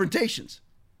physical confrontations.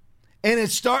 And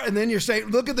then you're saying,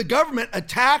 look at the government,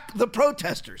 attack the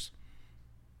protesters.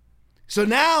 So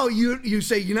now you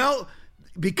say,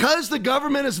 because the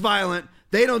government is violent,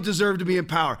 they don't deserve to be in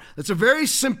power. That's a very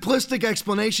simplistic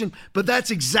explanation, but that's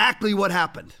exactly what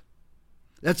happened.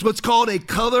 That's what's called a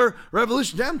color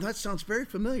revolution. Damn, that sounds very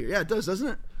familiar. Yeah, it does, doesn't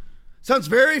it? Sounds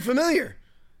very familiar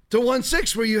to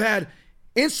 1-6, where you had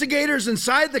instigators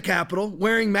inside the Capitol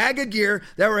wearing MAGA gear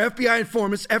that were FBI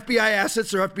informants, FBI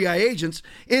assets, or FBI agents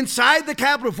inside the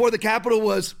Capitol before the Capitol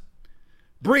was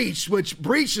breached, which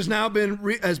breach has now been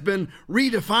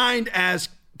redefined as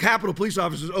Capitol police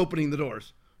officers opening the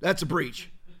doors. That's a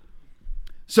breach.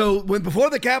 So before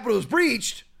the Capitol was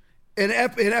breached, an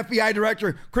FBI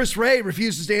director, Chris Wray,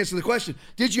 refuses to answer the question,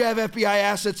 did you have FBI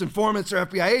assets, informants, or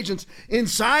FBI agents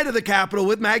inside of the Capitol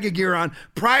with MAGA gear on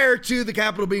prior to the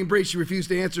Capitol being breached? He refused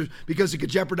to answer because it could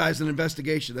jeopardize an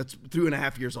investigation that's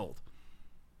 2.5 years old.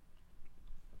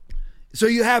 So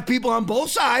you have people on both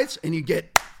sides, and you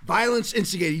get violence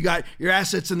instigated. You got your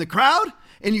assets in the crowd,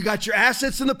 and you got your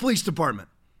assets in the police department.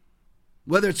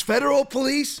 Whether it's federal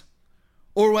police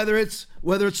or whether it's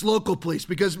local police,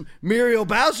 because Muriel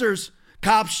Bowser's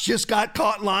cops just got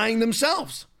caught lying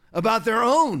themselves about their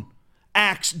own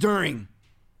acts during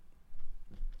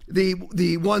the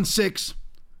 1-6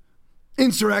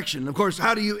 insurrection. Of course,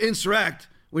 how do you insurrect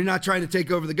when you're not trying to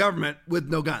take over the government with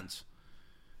no guns?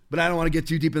 But I don't want to get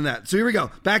too deep in that. So here we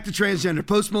go. Back to transgender.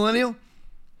 Post-millennial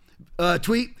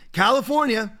tweet.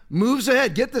 California moves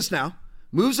ahead. Get this now.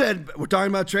 Moves ahead. We're talking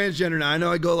about transgender now. I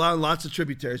know I go along lots of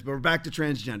tributaries, but we're back to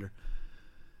transgender.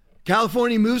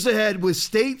 California moves ahead with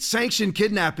state-sanctioned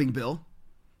kidnapping bill.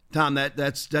 Tom,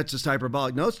 that's just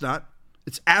hyperbolic. No, it's not.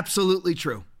 It's absolutely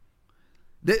true.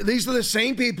 These are the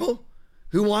same people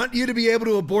who want you to be able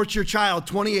to abort your child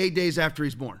 28 days after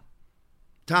he's born.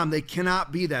 Tom, they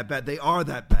cannot be that bad. They are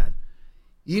that bad.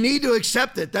 You need to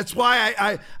accept it. That's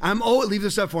why I'm always, leave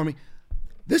this up for me.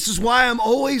 This is why I'm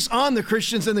always on the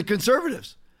Christians and the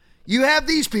conservatives. You have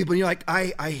these people, and you're like,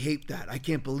 I hate that. I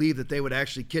can't believe that they would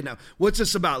actually kidnap. What's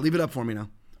this about? Leave it up for me now.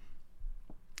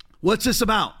 What's this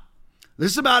about?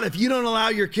 This is about if you don't allow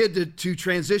your kid to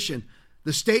transition,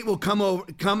 the state will come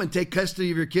and take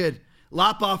custody of your kid,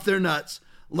 lop off their nuts,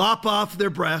 lop off their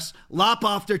breasts, lop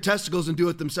off their testicles, and do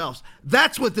it themselves.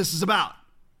 That's what this is about.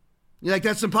 You're like,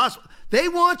 that's impossible. They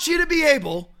want you to be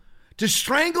able to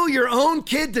strangle your own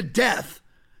kid to death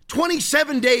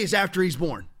 27 days after he's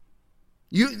born.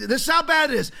 This is how bad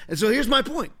it is. And so here's my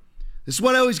point. This is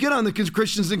what I always get on the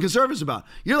Christians and conservatives about.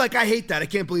 You're like, I hate that. I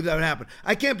can't believe that would happen.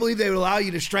 I can't believe they would allow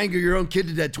you to strangle your own kid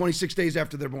to death 26 days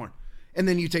after they're born. And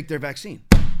then you take their vaccine.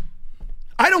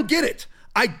 I don't get it.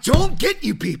 I don't get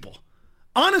you people.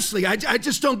 Honestly, I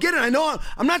just don't get it. I know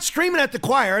I'm not screaming at the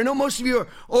choir. I know most of you are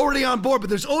already on board, but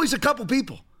there's always a couple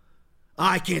people.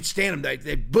 I can't stand them.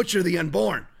 They butcher the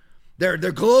unborn. They're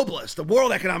globalists. The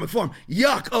World Economic Forum.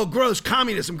 Yuck. Oh, gross.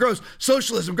 Communism. Gross.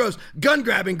 Socialism. Gross. Gun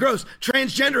grabbing. Gross.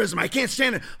 Transgenderism. I can't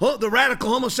stand it. Oh, the radical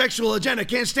homosexual agenda. I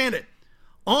can't stand it.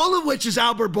 All of which is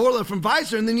Albert Bourla from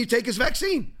Pfizer, and then you take his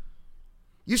vaccine.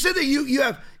 You said that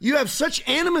you have such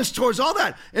animus towards all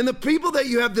that. And the people that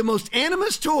you have the most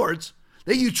animus towards,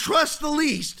 that you trust the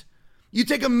least, you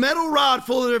take a metal rod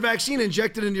full of their vaccine and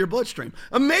inject it into your bloodstream.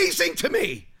 Amazing to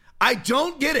me. I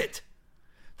don't get it.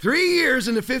 3 years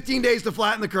into 15 days to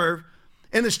flatten the curve,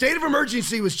 and the state of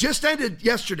emergency was just ended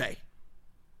yesterday.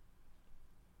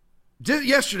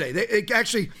 It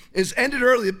actually is ended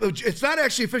early. It's not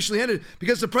actually officially ended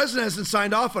because the president hasn't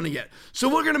signed off on it yet. So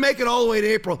we're going to make it all the way to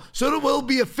April. So it will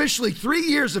be officially 3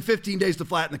 years of 15 days to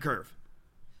flatten the curve.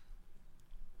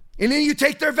 And then you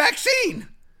take their vaccine.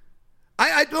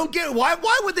 I don't get it.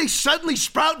 Why would they suddenly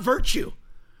sprout virtue?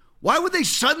 Why would they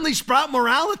suddenly sprout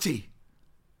morality?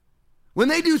 When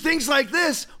they do things like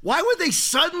this, why would they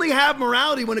suddenly have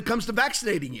morality when it comes to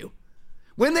vaccinating you?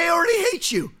 When they already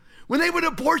hate you? When they would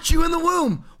abort you in the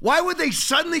womb? Why would they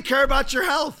suddenly care about your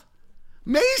health?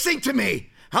 Amazing to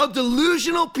me how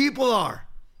delusional people are.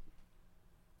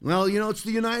 Well, it's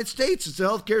the United States. It's the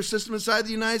healthcare system inside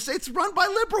the United States run by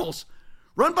liberals,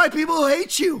 run by people who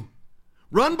hate you,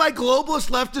 run by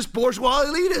globalist, leftist, bourgeois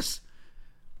elitists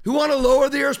who want to lower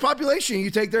the Earth's population.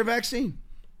 You take their vaccine.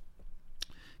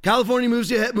 California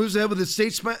moves ahead with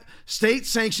a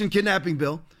state-sanctioned kidnapping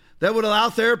bill that would allow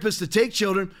therapists to take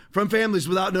children from families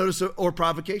without notice or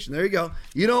provocation. There you go.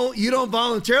 You don't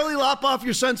voluntarily lop off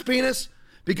your son's penis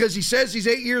because he says he's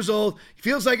 8 years old. He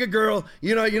feels like a girl.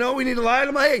 We need to lie to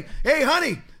him. Hey,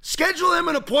 honey, schedule him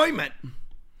an appointment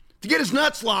to get his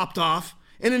nuts lopped off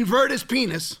and invert his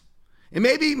penis. And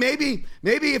maybe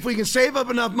if we can save up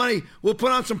enough money, we'll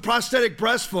put on some prosthetic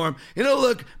breasts for him. And it'll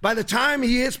look, by the time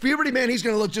he hits puberty, man, he's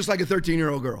going to look just like a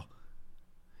 13-year-old girl.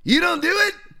 You don't do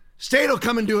it, state will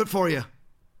come and do it for you.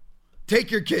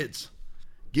 Take your kids.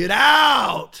 Get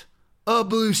out of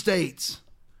blue states.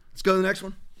 Let's go to the next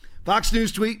one. Fox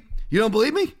News tweet. You don't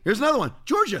believe me? Here's another one.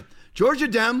 Georgia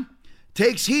Dem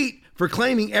takes heat for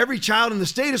claiming every child in the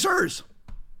state is hers.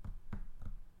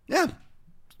 Yeah.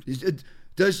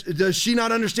 Does she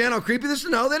not understand how creepy this is?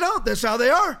 No, they don't. That's how they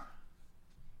are.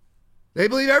 They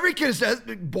believe every kid is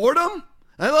boredom.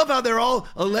 I love how they're all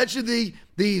allegedly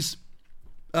these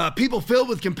people filled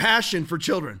with compassion for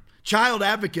children, child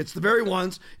advocates, the very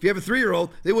ones, if you have a 3-year-old,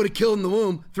 they would have killed in the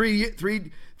womb 3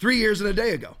 years and a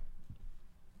day ago.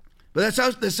 But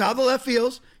that's how the left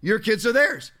feels. Your kids are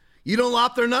theirs. You don't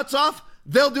lop their nuts off,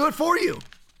 they'll do it for you.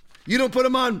 You don't put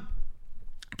them on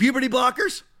puberty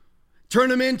blockers, turn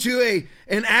them into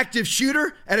an active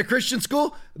shooter at a Christian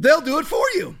school, they'll do it for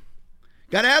you.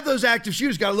 Got to have those active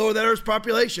shooters, got to lower that Earth's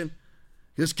population.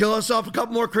 Just kill us off a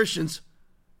couple more Christians.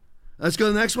 Let's go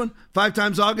to the next one. 5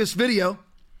 times August video.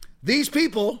 These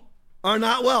people are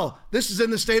not well. This is in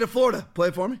the state of Florida. Play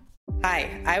it for me.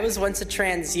 Hi, I was once a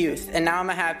trans youth, and now I'm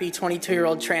a happy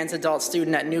 22-year-old trans adult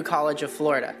student at New College of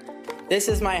Florida. This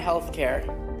is my health care.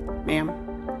 Ma'am,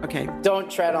 okay.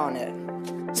 Don't tread on it.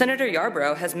 Senator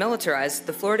Yarbrough has militarized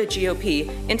the Florida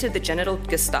GOP into the genital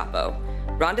Gestapo.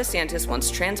 Ron DeSantis wants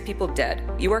trans people dead.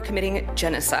 You are committing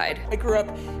genocide. I grew up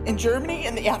in Germany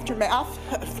in the aftermath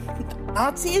of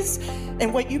Nazis,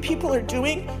 and what you people are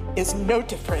doing is no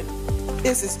different.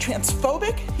 This is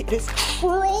transphobic, it is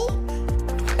cruel,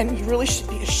 and you really should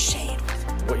be ashamed.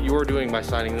 What you are doing by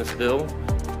signing this bill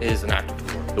is an act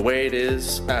of war. The way it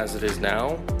is, as it is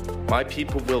now, my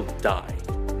people will die.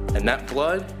 And that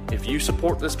blood, if you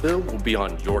support this bill, will be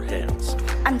on your hands.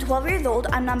 I'm 12 years old,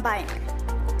 I'm non-binary.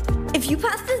 If you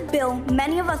pass this bill,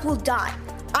 many of us will die.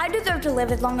 I deserve to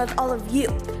live as long as all of you.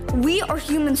 We are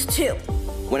humans too.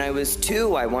 When I was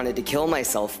 2, I wanted to kill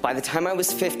myself. By the time I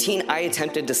was 15, I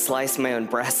attempted to slice my own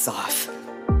breasts off.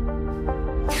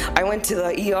 I went to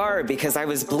the ER because I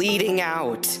was bleeding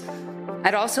out.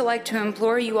 I'd also like to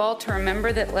implore you all to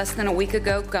remember that less than a week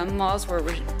ago, gun law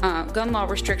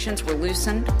restrictions were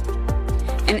loosened.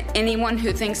 And anyone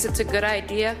who thinks it's a good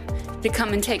idea to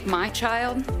come and take my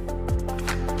child,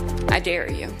 I dare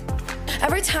you.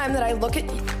 Every time that I look at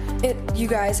you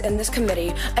guys in this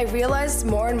committee, I realize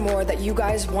more and more that you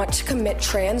guys want to commit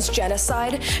trans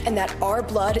genocide and that our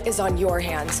blood is on your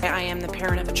hands. I am the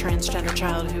parent of a transgender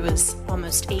child who is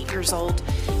almost 8 years old,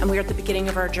 and we're at the beginning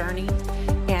of our journey.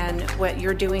 And what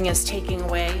you're doing is taking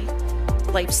away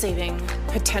life-saving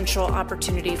potential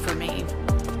opportunity for me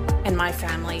and my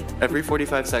family. Every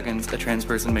 45 seconds, a trans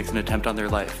person makes an attempt on their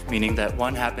life, meaning that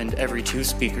one happened every 2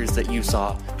 speakers that you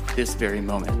saw this very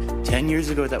moment. 10 years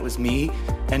ago, that was me.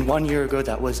 And 1 year ago,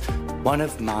 that was one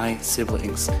of my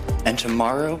siblings. And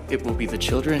tomorrow, it will be the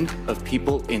children of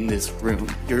people in this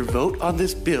room. Your vote on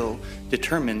this bill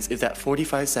determines if that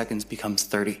 45 seconds becomes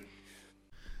 30.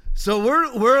 So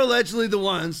we're allegedly the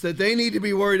ones that they need to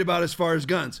be worried about as far as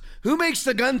guns. Who makes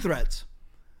the gun threats?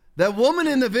 That woman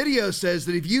in the video says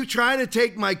that if you try to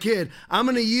take my kid, I'm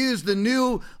going to use the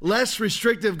new, less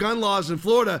restrictive gun laws in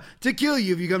Florida to kill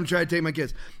you if you come try to take my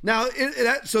kids. Now,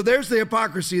 so there's the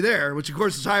hypocrisy there, which of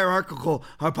course is hierarchical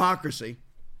hypocrisy.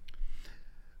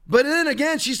 But then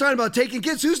again, she's talking about taking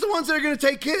kids. Who's the ones that are going to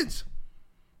take kids?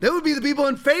 That would be the people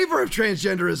in favor of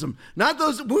transgenderism, not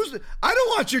those. I don't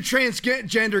want your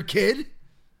transgender kid.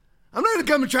 I'm not going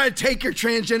to come and try to take your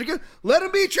transgender kid. Let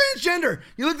him be transgender.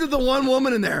 You looked at the one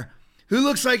woman in there who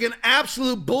looks like an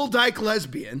absolute bull dyke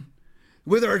lesbian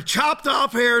with her chopped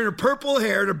off hair and her purple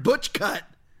hair and her butch cut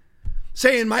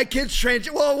saying, my kid's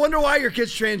transgender. Well, I wonder why your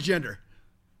kid's transgender.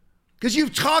 Because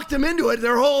you've talked them into it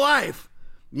their whole life.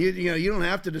 You know, you don't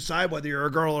have to decide whether you're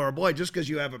a girl or a boy. Just because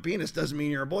you have a penis doesn't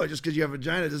mean you're a boy. Just because you have a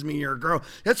vagina doesn't mean you're a girl.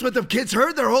 That's what the kids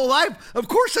heard their whole life. Of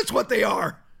course that's what they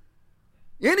are.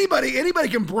 Anybody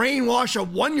can brainwash a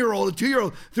 1-year-old, a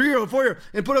 2-year-old, 3-year-old, 4-year-old,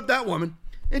 and put up that woman.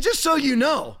 And just so you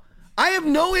know, I have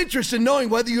no interest in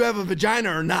knowing whether you have a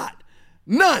vagina or not.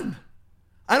 None.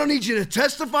 I don't need you to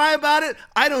testify about it.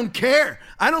 I don't care.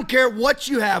 I don't care what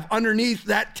you have underneath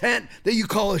that tent that you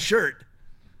call a shirt.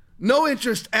 No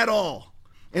interest at all.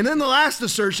 And then the last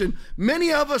assertion,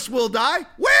 many of us will die.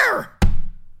 Where?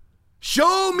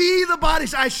 Show me the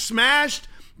bodies. I smashed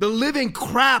the living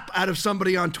crap out of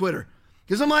somebody on Twitter.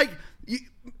 Because I'm like,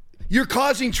 you're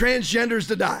causing transgenders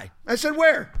to die. I said,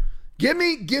 where? Give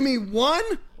me one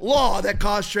law that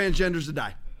caused transgenders to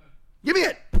die. Give me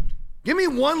it. Give me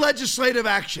one legislative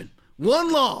action,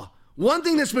 one law, one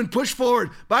thing that's been pushed forward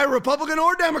by a Republican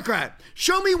or Democrat.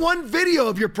 Show me one video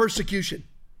of your persecution.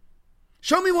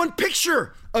 Show me one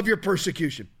picture of your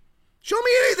persecution. Show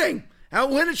me anything. How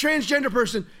when a transgender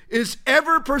person is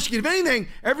ever persecuted, if anything,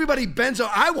 everybody bends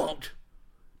over. I won't.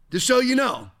 Just so you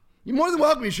know. You're more than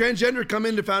welcome. You're transgender, come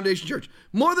into Foundation Church.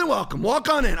 More than welcome. Walk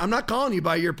on in. I'm not calling you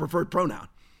by your preferred pronoun.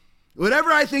 Whatever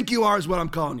I think you are is what I'm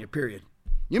calling you, period.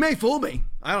 You may fool me.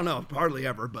 I don't know, hardly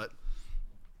ever, but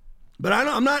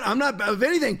I'm not, if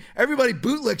anything, everybody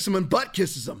bootlicks them and butt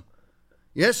kisses them.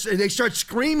 Yes, and they start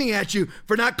screaming at you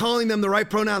for not calling them the right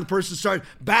pronoun. The person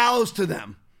bows to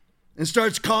them and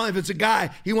starts calling, if it's a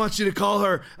guy, he wants you to call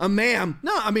her a ma'am.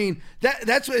 No, I mean,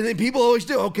 that's what people always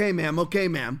do. Okay,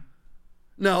 ma'am.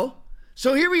 No.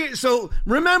 So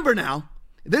remember now,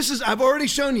 I've already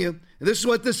shown you, this is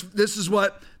what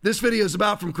this video is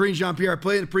about from Karine Jean-Pierre. I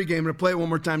played it in the pregame, and I play it one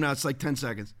more time now. It's like 10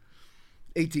 seconds,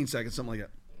 18 seconds, something like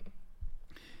that.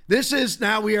 This is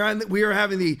now we are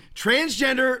having the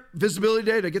Transgender Visibility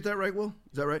Day. Did I get that right, Will?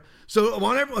 Is that right? So I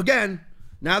want again,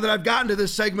 now that I've gotten to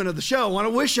this segment of the show, I want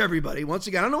to wish everybody, once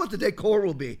again, I don't know what the decor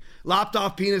will be. Lopped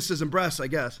off penises and breasts, I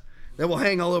guess. That will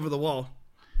hang all over the wall.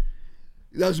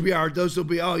 Those will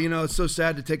be, oh, you know, it's so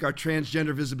sad to take our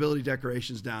transgender visibility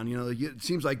decorations down. You know, it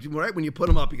seems like right when you put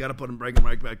them up, you got to bring them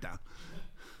right back down.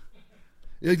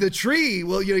 The tree,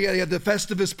 well, you have the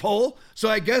Festivus pole, so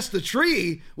I guess the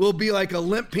tree will be like a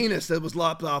limp penis that was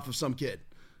lopped off of some kid.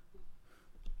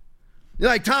 You're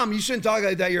like, Tom, you shouldn't talk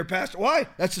like that. You're a pastor. Why?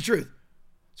 That's the truth.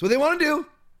 That's what they want to do.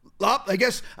 I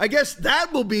guess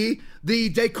that will be the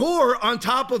decor on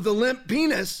top of the limp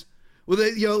penis with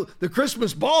the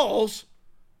Christmas balls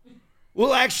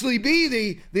will actually be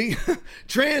the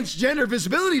Transgender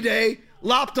Visibility Day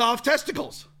lopped off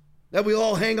testicles that we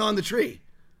all hang on the tree.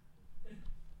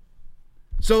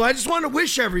 So I just want to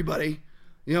wish everybody,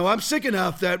 I'm sick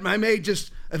enough that I may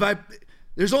just,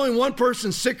 there's only one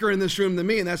person sicker in this room than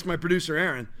me, and that's my producer,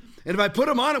 Aaron. And if I put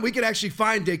him on it, we could actually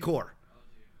find decor.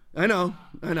 I know.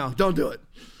 Don't do it.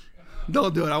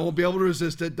 Don't do it. I won't be able to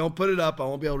resist it. Don't put it up. I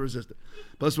won't be able to resist it.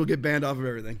 Plus, we'll get banned off of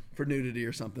everything for nudity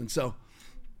or something. So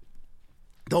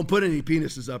don't put any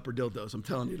penises up or dildos. I'm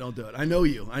telling you, don't do it. I know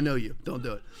you. Don't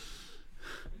do it.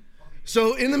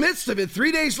 So in the midst of it,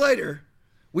 3 days later,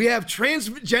 we have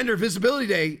Transgender Visibility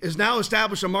Day is now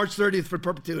established on March 30th for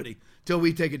perpetuity till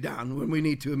we take it down when we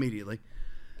need to immediately.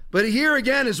 But here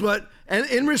again is and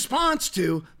in response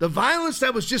to the violence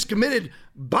that was just committed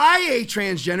by a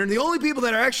transgender, and the only people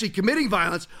that are actually committing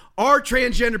violence are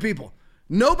transgender people.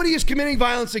 Nobody is committing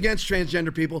violence against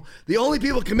transgender people. The only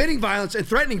people committing violence and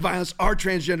threatening violence are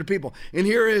transgender people. And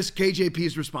here is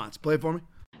KJP's response. Play it for me.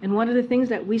 And one of the things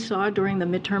that we saw during the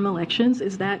midterm elections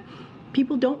is that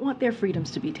people don't want their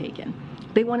freedoms to be taken.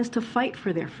 They want us to fight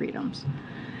for their freedoms.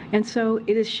 And so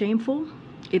it is shameful,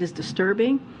 it is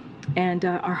disturbing, And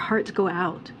our hearts go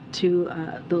out to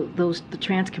the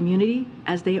trans community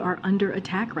as they are under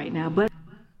attack right now. But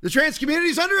the trans community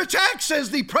is under attack, says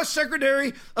the press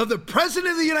secretary of the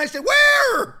President of the United States.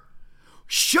 Where?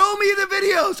 Show me the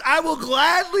videos. I will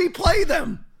gladly play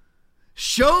them.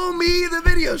 Show me the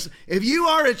videos. If you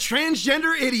are a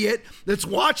transgender idiot that's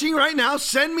watching right now,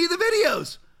 send me the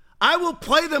videos. I will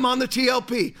play them on the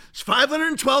TLP. There's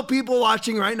 512 people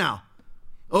watching right now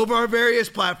over our various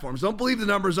platforms. Don't believe the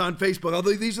numbers on Facebook,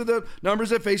 although these are the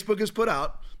numbers that Facebook has put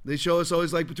out. They show us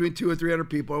always like between 200 and 300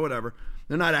 people or whatever.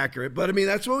 They're not accurate, but I mean,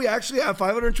 that's what we actually have,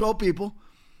 512 people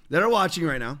that are watching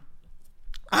right now.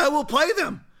 I will play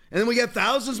them. And then we get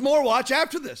thousands more watch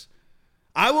after this.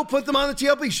 I will put them on the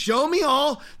TLP. Show me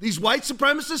all these white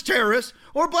supremacist terrorists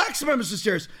or black supremacist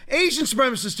terrorists, Asian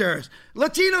supremacist terrorists,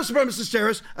 Latino supremacist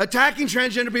terrorists attacking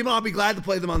transgender people. I'll be glad to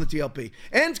play them on the TLP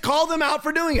and call them out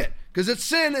for doing it because it's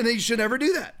sin and they should never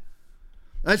do that.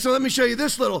 And so let me show you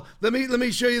this little, let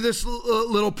me show you this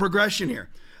little progression here.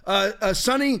 A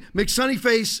Sunny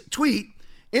McSunnyface tweet.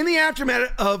 In the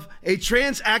aftermath of a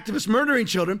trans activist murdering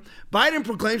children, Biden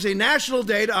proclaims a national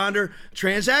day to honor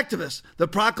trans activists. The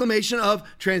proclamation of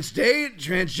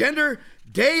Transgender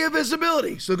Day of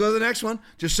Visibility. So go to the next one,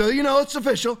 just so you know it's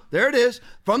official. There it is,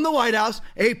 from the White House,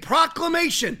 a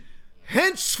proclamation.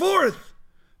 Henceforth,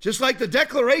 just like the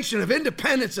Declaration of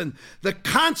Independence and the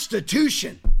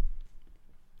Constitution,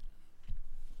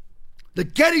 the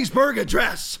Gettysburg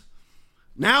Address,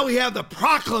 now we have the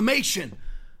proclamation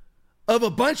of a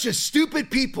bunch of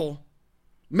stupid people,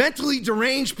 mentally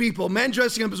deranged people, men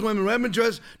dressing up as women, women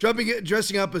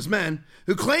dressing up as men,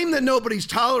 who claim that nobody's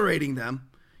tolerating them.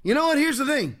 You know what? Here's the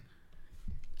thing.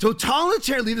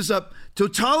 Leave this up.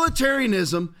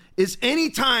 Totalitarianism is any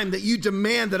time that you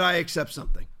demand that I accept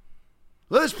something,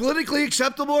 whether it's politically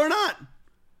acceptable or not.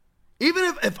 Even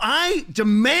if I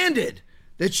demanded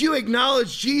that you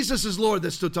acknowledge Jesus as Lord,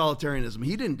 that's totalitarianism.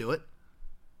 He didn't do it.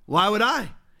 Why would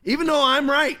I? Even though I'm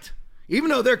right. Even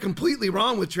though they're completely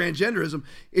wrong with transgenderism,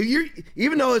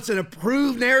 even though it's an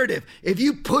approved narrative, if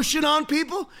you push it on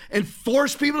people and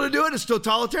force people to do it, it's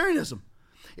totalitarianism.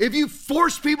 If you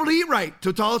force people to eat right,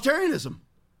 totalitarianism.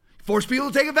 Force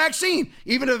people to take a vaccine,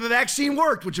 even if a vaccine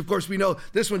worked, which of course we know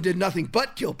this one did nothing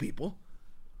but kill people.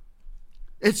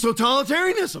 It's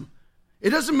totalitarianism. It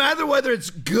doesn't matter whether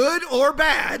it's good or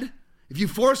bad. If you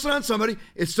force it on somebody,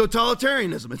 it's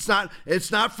totalitarianism.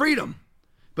 It's not freedom.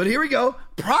 But here we go.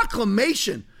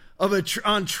 Proclamation of on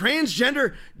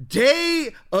Transgender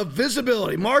Day of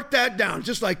Visibility. Mark that down.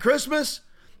 Just like Christmas,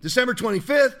 December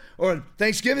 25th, or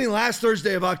Thanksgiving, last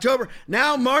Thursday of October.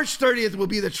 Now March 30th will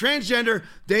be the Transgender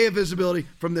Day of Visibility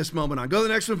from this moment on. Go to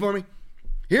the next one for me.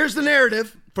 Here's the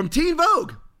narrative from Teen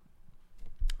Vogue.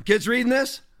 Kids reading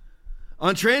this?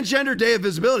 On Transgender Day of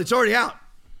Visibility, it's already out.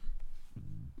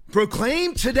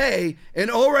 Proclaimed today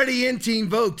and already in Teen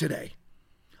Vogue today.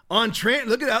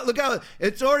 Look how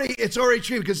it's already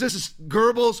true, because this is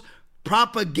Goebbels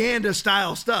propaganda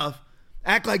style stuff.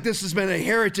 Act like this has been a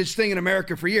heritage thing in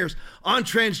America for years. On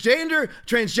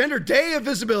Transgender Day of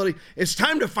Visibility, it's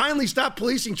time to finally stop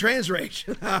policing trans rage.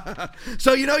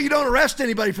 So you don't arrest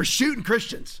anybody for shooting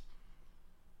Christians.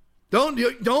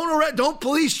 Don't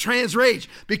police trans rage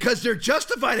because they're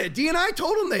justified. DNI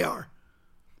told them they are.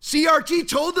 CRT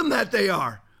told them that they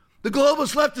are. The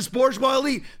globalist leftist bourgeois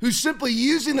elite who's simply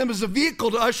using them as a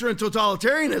vehicle to usher in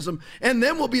totalitarianism, and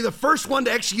then will be the first one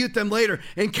to execute them later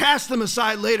and cast them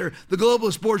aside later, the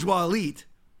globalist bourgeois elite,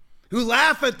 who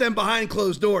laugh at them behind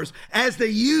closed doors as they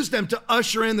use them to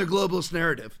usher in their globalist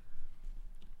narrative.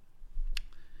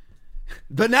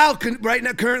 But now,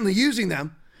 currently using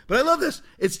them. But I love this.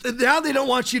 It's now they don't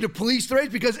want you to police the rate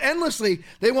because endlessly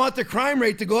they want the crime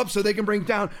rate to go up so they can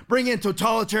bring in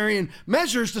totalitarian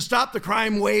measures to stop the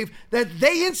crime wave that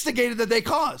they instigated, that they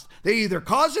caused. They either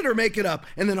cause it or make it up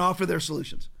and then offer their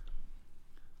solutions.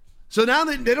 So now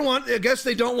they don't want, I guess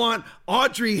they don't want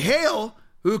Audrey Hale,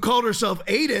 who called herself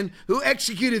Aiden, who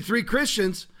executed 6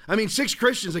 Christians. I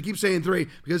keep saying 3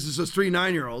 because it's those 3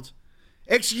 9-year-olds.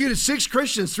 Executed 6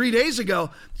 Christians 3 days ago.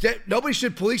 That nobody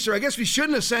should police her. I guess we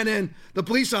shouldn't have sent in the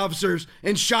police officers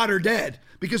and shot her dead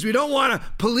because we don't want to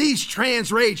police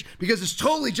trans rage because it's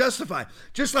totally justified.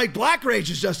 Just like black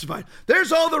rage is justified.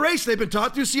 There's all the race they've been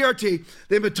taught through CRT.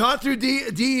 They've been taught through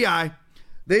DEI.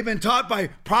 They've been taught by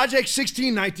Project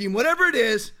 1619, whatever it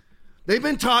is. They've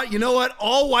been taught, you know what?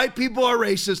 All white people are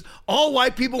racist. All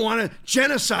white people want to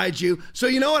genocide you. So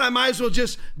you know what? I might as well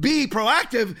just be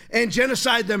proactive and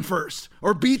genocide them first,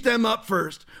 or beat them up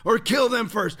first, or kill them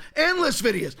first. Endless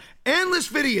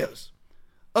videos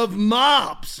of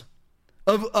mobs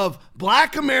of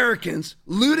black Americans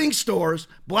looting stores,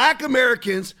 black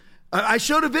Americans I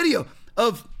showed a video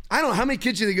of, I don't know, how many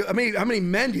kids do you think, how many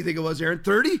men do you think it was, Aaron?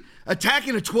 30?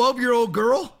 Attacking a 12-year-old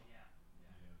girl?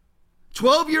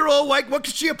 12-year-old, like, what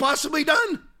could she have possibly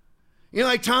done? You know,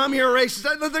 like, Tom, you're a racist.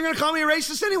 They're going to call me a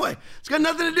racist anyway. It's got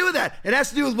nothing to do with that. It has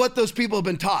to do with what those people have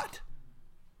been taught.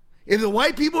 If the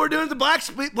white people were doing it to black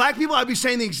people, I'd be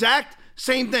saying the exact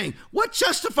same thing. What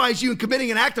justifies you in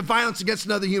committing an act of violence against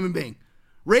another human being?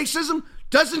 Racism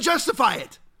doesn't justify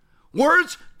it.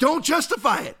 Words don't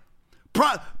justify it.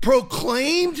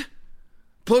 Proclaimed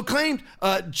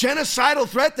genocidal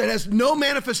threat that has no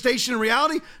manifestation in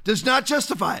reality does not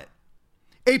justify it.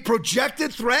 A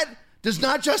projected threat does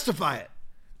not justify it.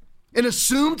 An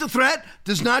assumed threat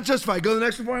does not justify it. Go to the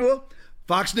next report, I will.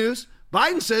 Fox News.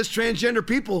 Biden says transgender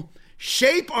people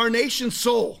shape our nation's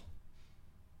soul.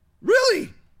 Really?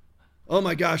 Oh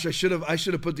my gosh, I should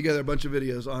have put together a bunch of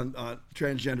videos on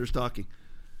transgenders talking.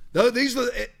 These are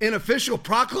an official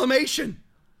proclamation.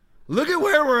 Look at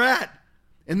where we're at.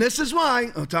 And this is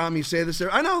why, oh, Tom, you say this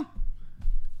there. I know.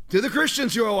 To the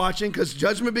Christians who are watching, because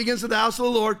judgment begins at the house of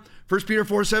the Lord. 1 Peter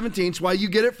 4:17. It's why you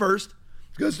get it first.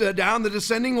 It goes down the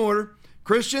descending order.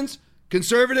 Christians,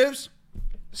 conservatives,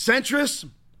 centrists,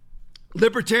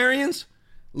 libertarians,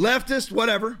 leftists,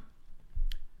 whatever.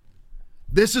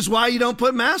 This is why you don't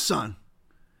put masks on.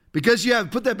 Because you have,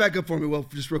 put that back up for me, Will,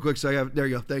 just real quick. So I have, there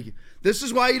you go. Thank you. This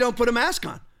is why you don't put a mask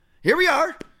on. Here we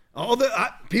are. All the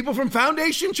people from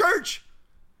Foundation Church.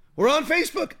 We're on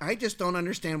Facebook. I just don't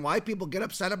understand why people get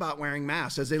upset about wearing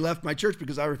masks, as they left my church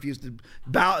because I refused to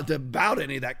bow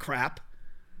any of that crap.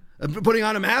 Putting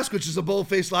on a mask, which is a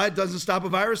bold-faced lie, doesn't stop a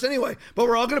virus anyway. But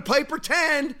we're all going to play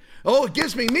pretend. Oh, it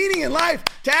gives me meaning in life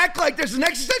to act like there's an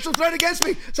existential threat against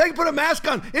me so I can put a mask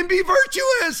on and be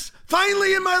virtuous.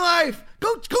 Finally in my life.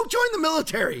 Go join the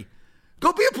military.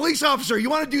 Go be a police officer.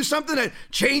 You want to do something that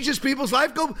changes people's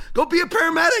life? Go be a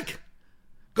paramedic.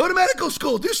 Go to medical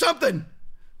school. Do something.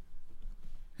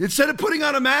 Instead of putting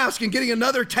on a mask and getting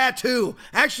another tattoo,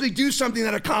 actually do something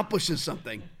that accomplishes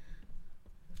something.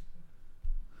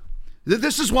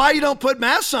 This is why you don't put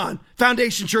masks on,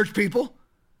 Foundation Church people.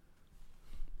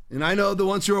 And I know the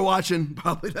ones who are watching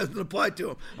probably doesn't apply to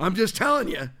them. I'm just telling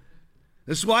you.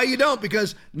 This is why you don't,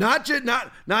 because not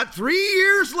 3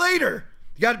 years later,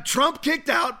 you got Trump kicked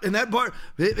out, and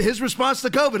his response to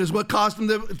COVID is what caused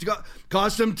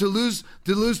him to lose.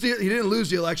 He didn't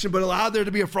lose the election, but allowed there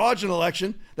to be a fraudulent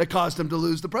election that caused him to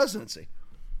lose the presidency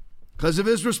because of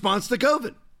his response to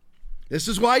COVID. This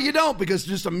is why you don't, because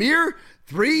just a mere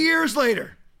 3 years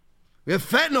later, we have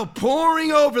fentanyl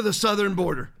pouring over the southern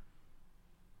border.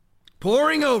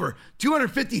 Pouring over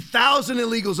 250,000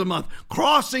 illegals a month,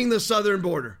 crossing the southern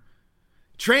border.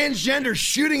 Transgender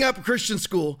shooting up a Christian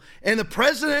school, and the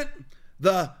president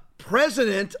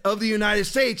of the United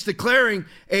States declaring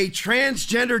a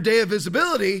transgender day of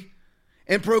visibility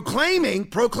and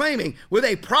proclaiming with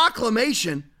a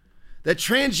proclamation that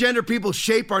transgender people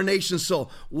shape our nation's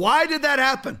soul. Why did that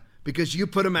happen? Because you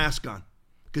put a mask on,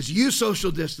 because you social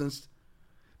distanced,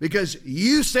 because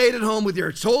you stayed at home with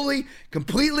your totally,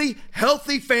 completely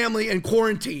healthy family and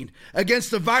quarantined against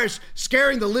the virus,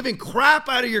 scaring the living crap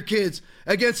out of your kids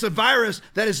against a virus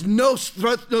that is no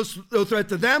threat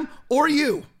to them or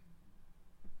you.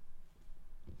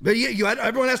 But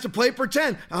everyone has to play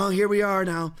pretend. Oh, here we are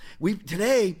now. We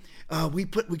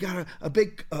got a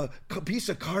big piece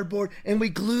of cardboard and we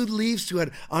glued leaves to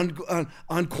it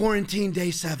on quarantine day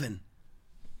 7.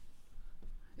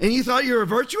 And you thought you were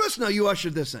virtuous? No, you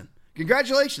ushered this in.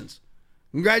 Congratulations.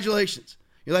 Congratulations.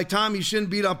 You're like, Tom, you shouldn't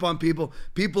beat up on people.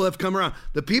 People have come around.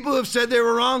 The people who have said they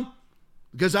were wrong,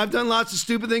 because I've done lots of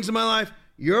stupid things in my life,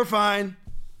 you're fine.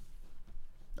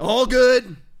 All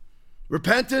good.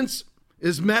 Repentance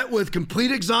is met with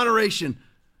complete exoneration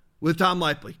with Tom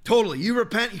Leipley. Totally. You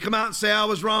repent, you come out and say I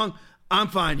was wrong, I'm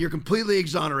fine. You're completely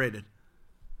exonerated.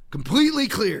 Completely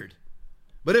cleared.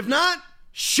 But if not,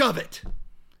 shove it.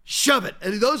 Shove it.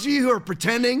 And those of you who are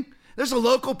pretending, there's a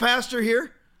local pastor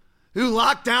here who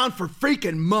locked down for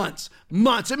freaking months.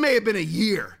 It may have been a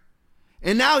year.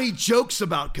 And now he jokes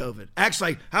about COVID. Acts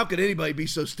like, how could anybody be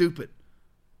so stupid?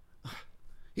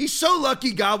 He's so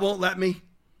lucky God won't let me.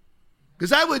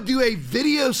 Because I would do a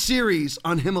video series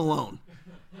on him alone.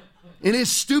 And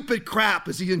his stupid crap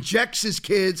as he injects his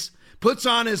kids, puts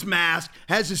on his mask,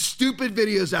 has his stupid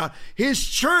videos out. His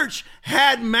church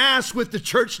had masks with the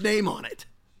church name on it.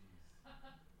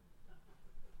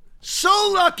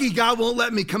 So lucky God won't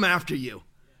let me come after you.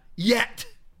 Yet.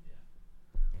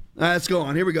 All right, let's go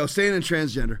on. Here we go. Staying in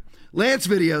transgender. Lance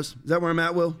videos. Is that where I'm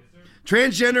at, Will? Yes,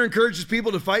 transgender encourages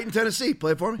people to fight in Tennessee.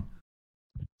 Play it for me.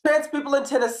 Trans people in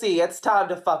Tennessee, it's time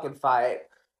to fucking fight.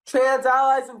 Trans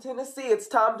allies in Tennessee, it's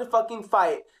time to fucking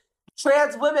fight.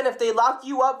 Trans women, if they lock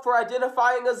you up for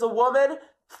identifying as a woman,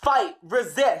 fight,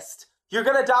 resist. You're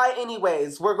gonna die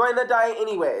anyways. We're going to die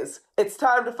anyways. It's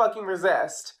time to fucking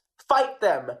resist. Fight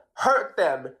them. Hurt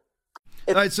them.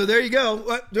 All right, so there you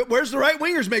go. Where's the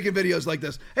right-wingers making videos like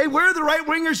this? Hey, where are the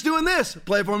right-wingers doing this?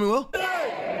 Play it for me, Will.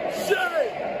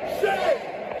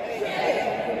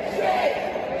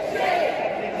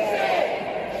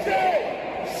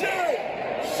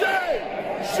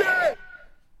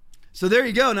 So there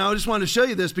you go. Now I just wanted to show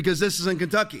you this because this is in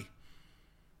Kentucky.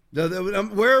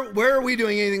 Where are we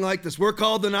doing anything like this? We're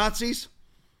called the Nazis.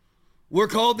 We're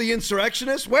called the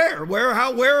insurrectionists. Where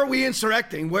are we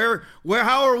insurrecting?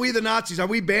 How are we the Nazis? Are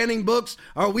we banning books?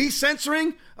 Are we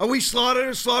censoring? Are we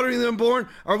slaughtering the unborn?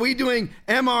 Are we doing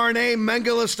mRNA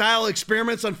Mengele style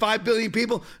experiments on 5 billion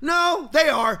people? No, they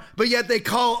are, but yet they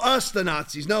call us the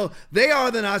Nazis. No, they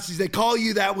are the Nazis. They call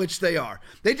you that which they are.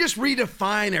 They just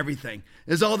redefine everything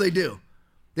is all they do.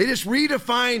 They just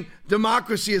redefine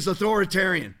democracy as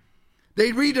authoritarian.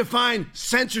 They redefine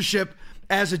censorship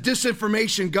as a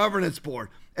disinformation governance board.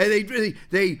 And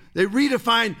they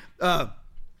redefine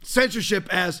censorship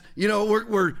as,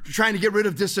 we're trying to get rid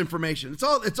of disinformation.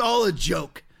 It's all a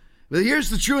joke. But here's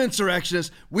the true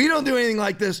insurrectionists. We don't do anything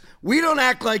like this. We don't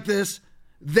act like this.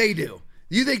 They do.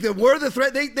 You think that we're the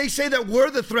threat? They say that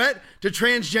we're the threat to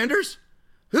transgenders?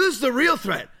 Who's the real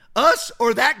threat? Us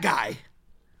or that guy?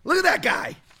 Look at that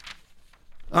guy.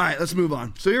 All right, let's move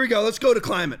on. So here we go. Let's go to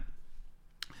climate.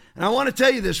 And I want to tell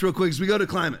you this real quick as we go to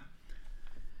climate.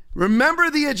 Remember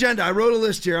the agenda. I wrote a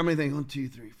list here. How many things? 1, 2,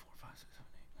 3, 4, 5, 6, 7,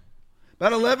 8.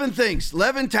 About 11 things,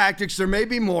 11 tactics, there may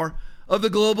be more, of the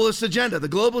globalist agenda. The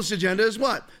globalist agenda is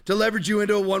what? To leverage you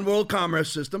into a one world commerce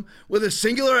system with a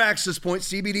singular access point,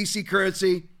 CBDC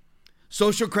currency,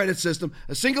 social credit system,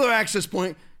 a singular access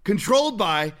point controlled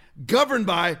by, governed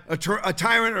by a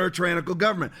tyrant or a tyrannical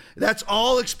government. That's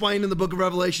all explained in the book of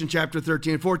Revelation, chapter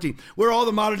 13 and 14, where all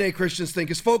the modern day Christians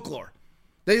think is folklore.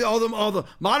 All the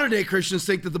modern day Christians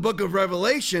think that the book of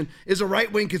Revelation is a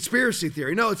right-wing conspiracy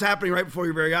theory. No, it's happening right before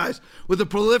your very eyes with the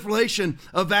proliferation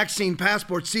of vaccine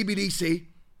passports, CBDC,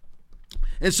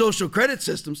 and social credit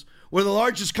systems, where the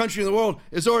largest country in the world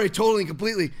is already totally and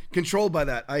completely controlled by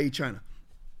that, i.e. China.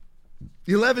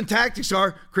 The 11 tactics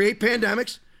are create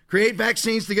pandemics, create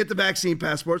vaccines to get the vaccine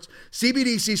passports,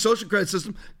 CBDC, social credit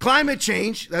system, climate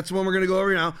change, that's the one we're going to go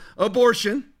over now,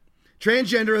 abortion,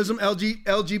 transgenderism,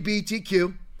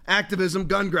 LGBTQ, activism,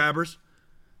 gun grabbers.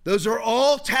 Those are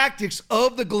all tactics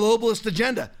of the globalist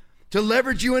agenda to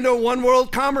leverage you into a one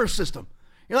world commerce system.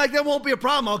 You're like, that won't be a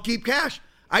problem. I'll keep cash.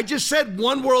 I just said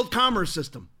one world commerce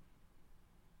system.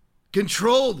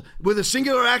 Controlled with a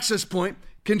singular access point,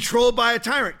 controlled by a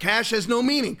tyrant. Cash has no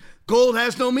meaning. Gold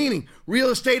has no meaning. Real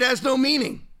estate has no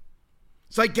meaning.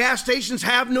 It's like gas stations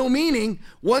have no meaning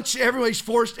once everybody's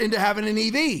forced into having an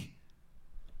EV.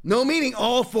 No meaning,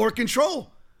 all for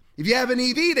control. If you have an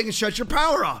EV, they can shut your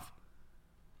power off.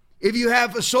 If you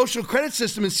have a social credit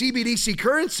system and CBDC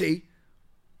currency,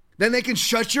 then they can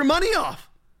shut your money off.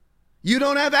 You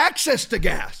don't have access to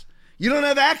gas. You don't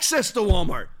have access to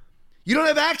Walmart. You don't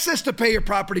have access to pay your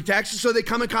property taxes, so they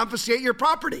come and confiscate your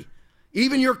property,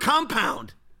 even your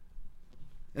compound.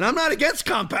 And I'm not against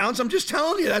compounds. I'm just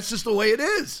telling you, that's just the way it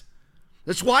is.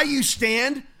 That's why you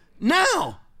stand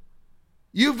now.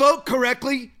 You vote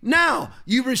correctly now.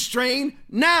 You restrain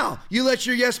now. You let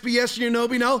your yes be yes and your no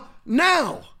be no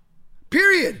now.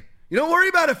 Period. You don't worry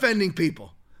about offending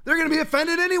people. They're going to be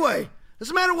offended anyway.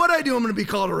 Doesn't matter what I do, I'm going to be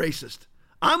called a racist.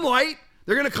 I'm white.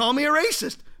 They're going to call me a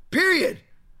racist. Period.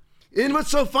 And what's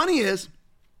so funny is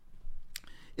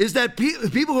that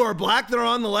people who are black that are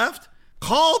on the left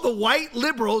call the white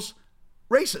liberals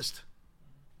racist.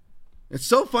 It's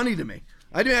so funny to me.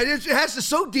 I mean, it has to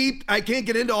so deep, I can't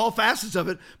get into all facets of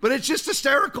it, but it's just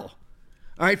hysterical.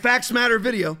 All right, Facts Matter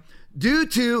video. Due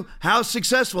to how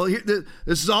successful,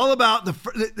 this is all about,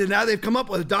 now they've come up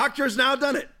with, a doctor has now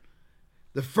done it.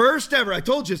 The first ever, I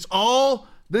told you, it's all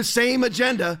the same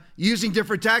agenda using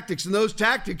different tactics, and those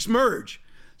tactics merge.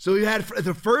 So we had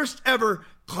the first ever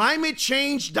climate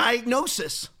change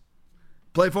diagnosis.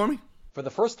 Play for me. For the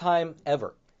first time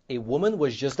ever, a woman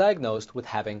was just diagnosed with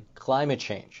having climate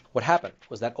change. What happened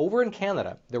was that over in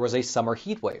Canada, there was a summer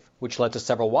heat wave, which led to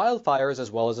several wildfires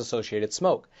as well as associated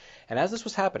smoke. And as this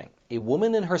was happening, a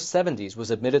woman in her 70s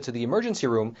was admitted to the emergency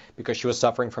room because she was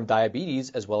suffering from diabetes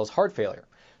as well as heart failure.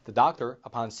 The doctor,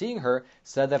 upon seeing her,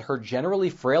 said that her generally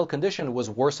frail condition was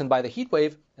worsened by the heat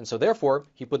wave, and so therefore,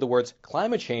 he put the words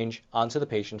climate change onto the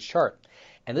patient's chart.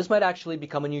 And this might actually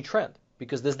become a new trend,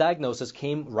 because this diagnosis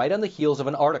came right on the heels of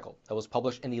an article that was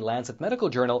published in the Lancet Medical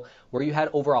Journal, where you had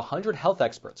over 100 health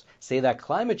experts say that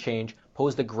climate change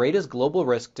pose the greatest global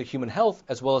risk to human health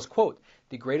as well as, quote,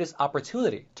 the greatest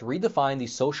opportunity to redefine the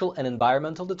social and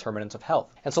environmental determinants of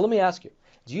health. And so let me ask you,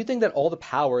 do you think that all the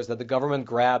powers that the government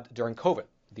grabbed during COVID,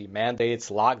 the mandates,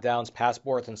 lockdowns,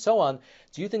 passports, and so on,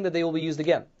 do you think that they will be used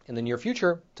again in the near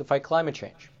future to fight climate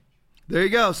change? There you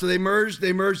go. So they merged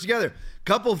together.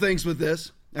 Couple things with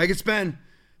this. I could spend,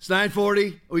 it's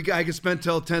 9:40. I could spend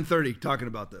till 10:30 talking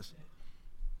about this.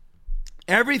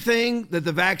 Everything that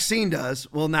the vaccine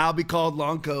does will now be called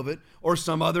long COVID or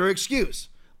some other excuse,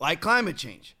 like climate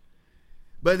change.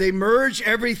 But they merge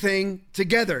everything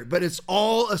together, but it's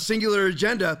all a singular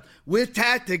agenda with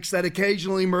tactics that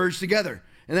occasionally merge together.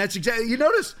 And that's exactly, you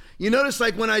notice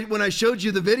like when I showed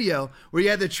you the video where you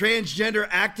had the transgender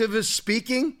activists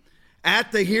speaking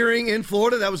at the hearing in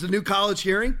Florida, that was the New College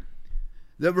hearing,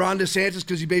 that Ron DeSantis,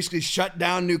 because he basically shut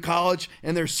down New College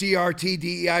and their CRT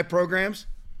DEI programs.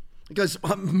 Because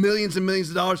millions and millions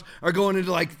of dollars are going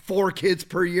into like 4 kids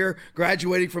per year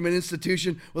graduating from an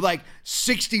institution with like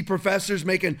 60 professors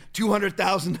making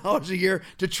 $200,000 a year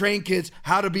to train kids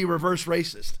how to be reverse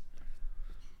racist.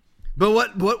 But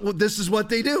what this is what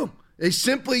they do. They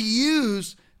simply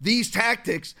use these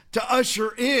tactics to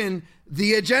usher in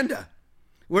the agenda,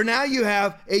 where now you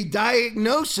have a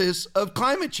diagnosis of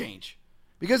climate change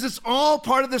because it's all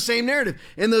part of the same narrative.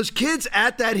 And those kids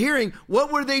at that hearing,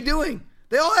 what were they doing?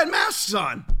 They all had masks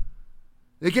on.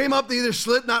 They came up, they either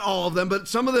slit, not all of them, but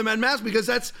some of them had masks because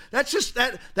that's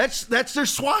their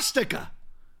swastika.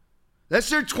 That's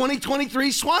their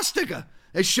 2023 swastika.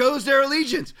 It shows their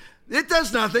allegiance. It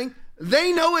does nothing.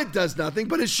 They know it does nothing,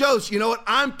 but it shows, you know what?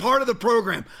 I'm part of the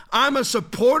program. I'm a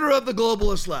supporter of the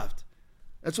globalist left.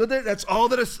 That's all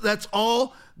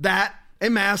that a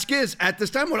mask is at this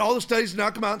time, when all the studies have now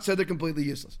come out and said they're completely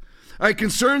useless. All right,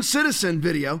 Concerned Citizen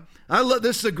video.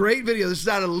 This is a great video. This is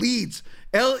out of Leeds,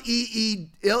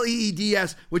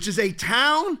 Leeds, which is a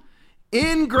town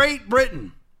in Great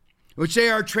Britain, which they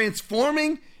are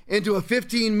transforming into a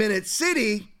 15-minute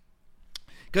city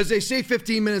because they say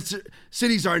 15-minute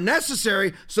cities are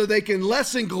necessary so they can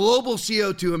lessen global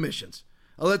CO2 emissions.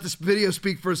 I'll let this video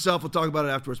speak for itself. We'll talk about it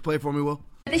afterwards. Play it for me, Will.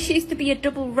 This used to be a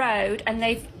double road, and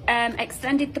they've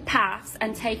extended the paths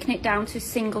and taken it down to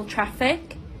single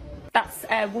traffic. That's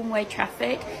one-way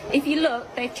traffic. If you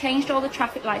look, they've changed all the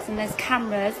traffic lights and there's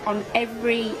cameras on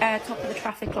every top of the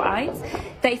traffic lights.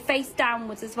 They face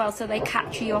downwards as well, so they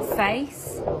capture your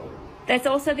face. There's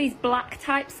also these black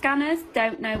type scanners,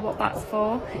 don't know what that's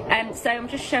for. So I'm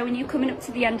just showing you coming up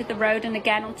to the end of the road, and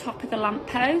again on top of the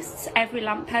lampposts. Every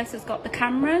lamppost has got the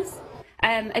cameras.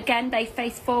 Again, they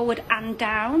face forward and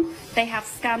down. They have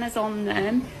scanners on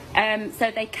them,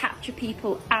 so they capture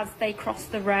people as they cross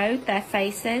the road, their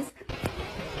faces.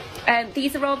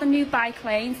 These are all the new bike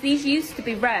lanes. These used to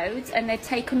be roads, and they've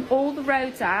taken all the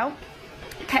roads out,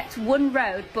 kept one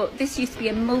road, but this used to be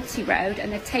a multi-road,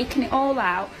 and they've taken it all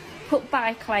out, put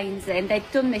bike lanes in.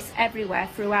 They've done this everywhere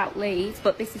throughout Leeds,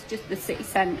 but this is just the city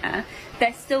centre.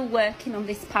 They're still working on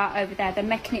this part over there. They're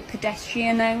making it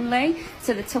pedestrian only,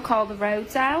 so they took all the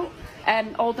roads out,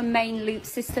 all the main loop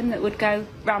system that would go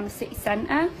around the city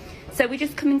centre. So we're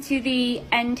just coming to the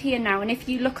end here now, and if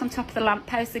you look on top of the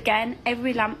lamppost again,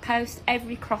 every lamppost,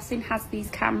 every crossing has these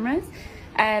cameras.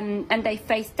 And they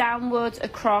face downwards,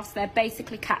 across. They're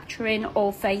basically capturing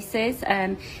all faces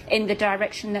in the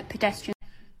direction that pedestrians.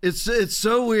 It's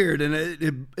so weird,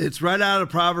 and it's right out of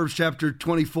Proverbs chapter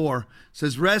 24. It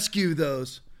says, rescue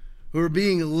those who are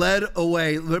being led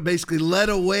away, basically led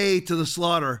away to the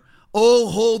slaughter.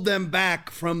 Oh, hold them back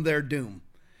from their doom.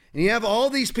 And you have all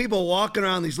these people walking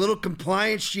around, these little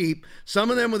compliant sheep,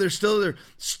 some of them with their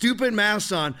stupid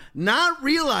masks on, not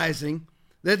realizing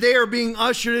that they are being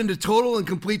ushered into total and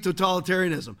complete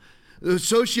totalitarianism. The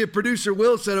associate producer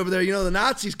Will said over there, the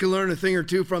Nazis could learn a thing or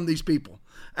two from these people.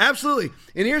 Absolutely.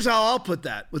 And here's how I'll put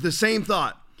that with the same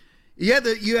thought.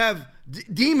 You have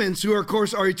demons who, of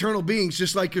course, are eternal beings,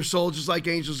 just like your soul, just like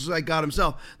angels, just like God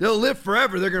himself. They'll live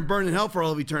forever. They're going to burn in hell for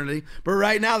all of eternity. But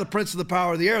right now, the prince of the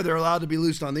power of the air, they're allowed to be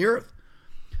loosed on the earth.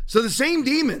 So the same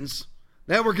demons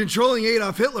that were controlling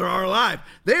Adolf Hitler are alive.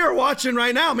 They are watching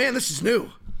right now. Man, this is new.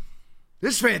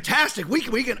 This is fantastic. We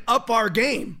can up our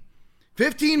game.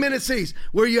 15-minute cities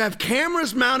where you have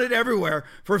cameras mounted everywhere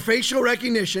for facial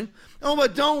recognition. Oh,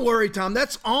 but don't worry, Tom.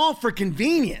 That's all for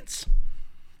convenience.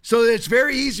 So it's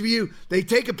very easy for you. They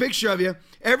take a picture of you.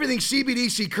 Everything's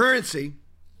CBDC currency.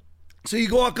 So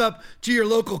you walk up to your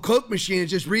local Coke machine and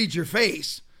just read your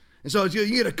face. And so you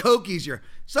get a Coke easier.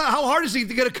 So how hard is it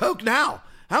to get a Coke now?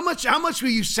 How much will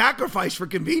you sacrifice for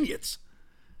convenience?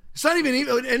 It's not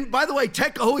even, and by the way,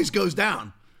 tech always goes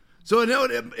down. So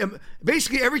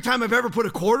basically every time I've ever put a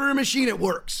quarter in a machine, it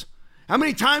works. How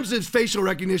many times is facial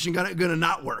recognition going to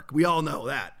not work? We all know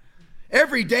that.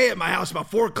 Every day at my house,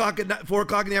 about 4 o'clock in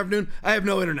the afternoon, I have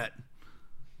no internet.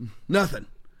 Nothing.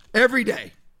 Every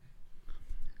day.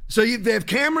 So they have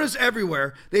cameras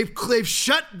everywhere. They've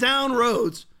shut down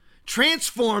roads,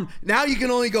 transformed. Now you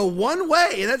can only go one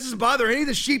way, and that doesn't bother any of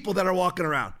the sheeple that are walking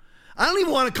around. I don't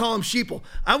even want to call them sheeple.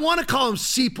 I want to call them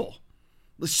seeple,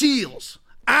 the seals.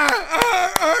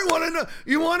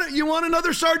 You want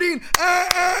another sardine?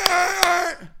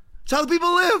 That's how the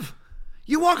people live.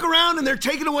 You walk around and they're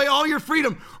taking away all your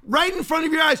freedom right in front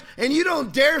of your eyes, and you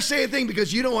don't dare say a thing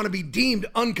because you don't want to be deemed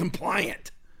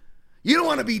uncompliant. You don't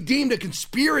want to be deemed a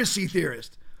conspiracy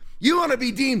theorist. You want to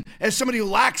be deemed as somebody who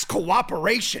lacks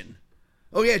cooperation.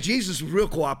 Oh yeah, Jesus was real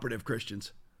cooperative,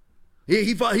 Christians.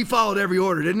 He followed every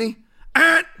order, didn't he?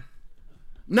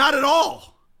 Not at all.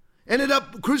 Ended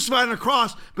up crucified on a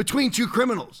cross between two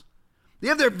criminals. They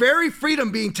have their very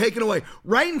freedom being taken away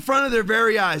right in front of their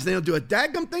very eyes. They don't do a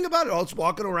dadgum thing about it. All it's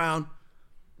walking around.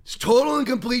 It's total and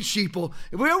complete sheeple.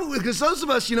 Because those of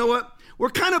us, you know what?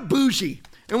 We're kind of bougie,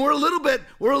 and we're a little bit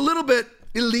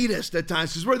elitist at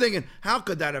times. Because we're thinking, how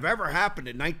could that have ever happened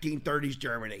in 1930s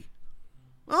Germany?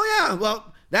 Oh yeah,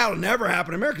 well that'll never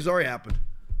happen. America's already happened.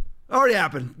 Already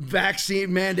happened.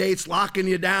 Vaccine mandates locking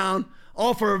you down,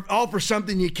 all for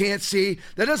something you can't see.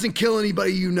 That doesn't kill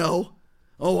anybody you know.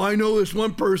 Oh, I know this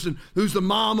one person who's the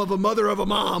mom of a mother of a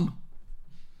mom.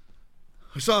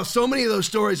 I saw so many of those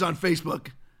stories on Facebook.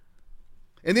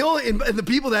 And the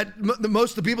people that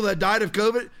most of the people that died of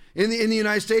COVID in the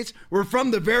United States were from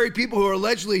the very people who are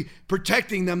allegedly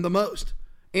protecting them the most.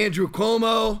 Andrew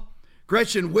Cuomo,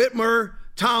 Gretchen Whitmer,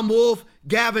 Tom Wolf,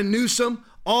 Gavin Newsom,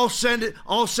 all sent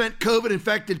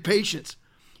COVID-infected patients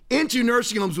into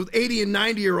nursing homes with 80 and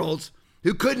 90-year-olds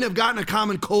who couldn't have gotten a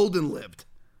common cold and lived.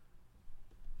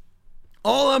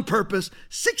 All on purpose.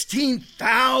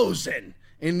 16,000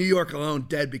 in New York alone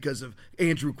dead because of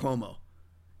Andrew Cuomo.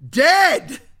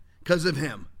 Dead because of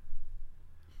him.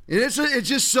 And it's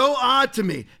just so odd to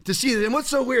me to see that. And what's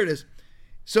so weird is,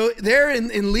 so they're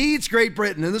in Leeds, Great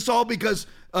Britain, and this is all because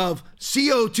of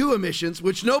CO2 emissions,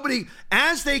 which nobody,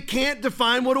 as they can't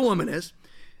define what a woman is,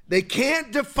 they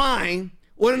can't define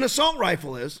what an assault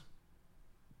rifle is.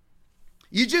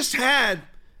 You just had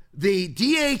the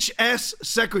DHS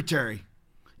secretary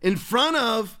in front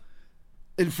of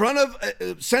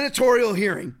a senatorial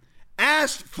hearing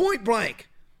asked point blank,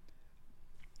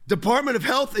 Department of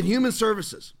Health and Human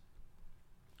Services,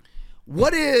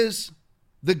 what is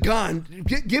the gun?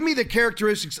 Give me the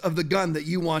characteristics of the gun that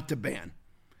you want to ban.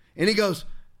 And he goes,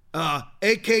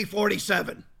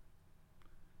 AK-47.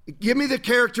 Give me the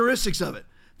characteristics of it.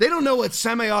 They don't know what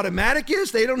semi-automatic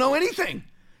is. They don't know anything.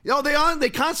 You know, they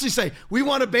constantly say, we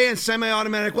want to ban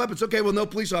semi-automatic weapons. Okay, well, no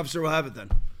police officer will have it then.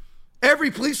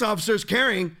 Every police officer is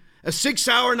carrying a 6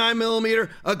 Sauer 9mm,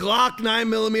 a Glock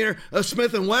 9mm, a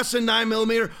Smith & Wesson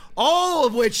 9mm, all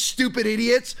of which, stupid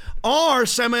idiots, are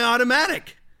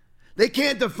semi-automatic. They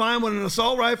can't define what an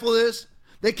assault rifle is.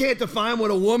 They can't define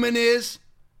what a woman is.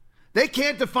 They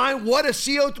can't define what a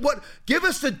CO2, give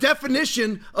us the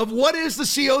definition of what is the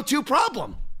CO2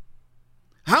 problem.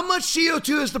 How much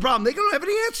CO2 is the problem? They don't have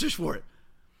any answers for it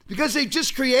because they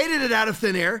just created it out of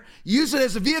thin air, use it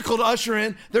as a vehicle to usher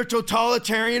in their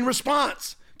totalitarian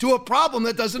response to a problem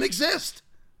that doesn't exist.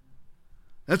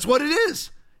 That's what it is.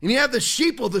 And you have the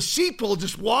sheeple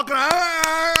just walking,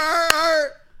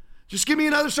 just give me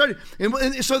another study.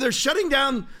 And so they're shutting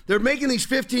down, they're making these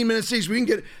 15-minute cities where you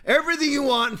can get everything you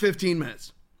want in 15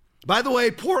 minutes. By the way,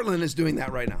 Portland is doing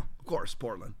that right now. Of course,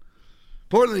 Portland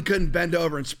couldn't bend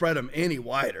over and spread them any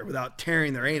wider without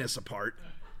tearing their anus apart.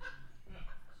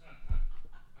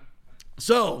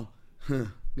 So,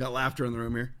 got laughter in the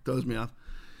room here, throws me off.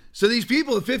 So these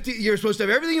people at 50, you're supposed to have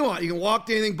everything you want. You can walk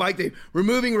to anything, bike, they're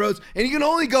removing roads, and you can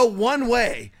only go one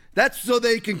way. That's so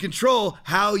they can control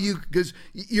how you, because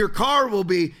your car will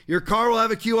have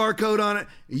a QR code on it,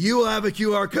 you will have a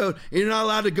QR code, and you're not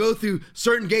allowed to go through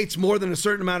certain gates more than a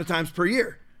certain amount of times per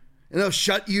year. And they'll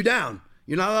shut you down.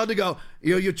 You're not allowed to go.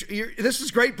 This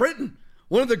is Great Britain,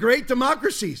 one of the great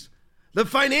democracies, the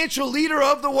financial leader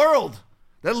of the world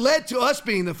that led to us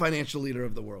being the financial leader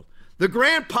of the world, the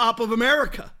grandpop of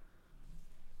America.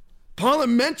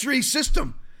 Parliamentary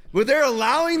system where they're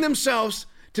allowing themselves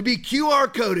to be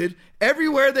QR coded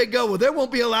everywhere they go. Well, they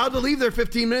won't be allowed to leave their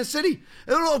 15-minute city.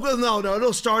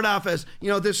 It'll start off as,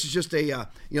 this is just a,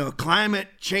 climate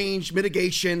change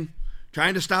mitigation,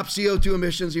 trying to stop CO2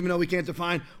 emissions, even though we can't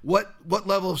define what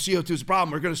level of CO2 is a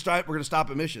problem. We're going to stop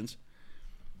emissions.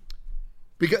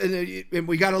 because and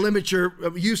we got to limit your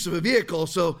use of a vehicle.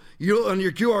 So you on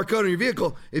your QR code on your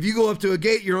vehicle, if you go up to a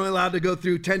gate, you're only allowed to go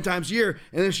through 10 times a year,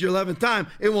 and this is your 11th time,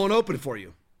 it won't open for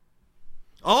you.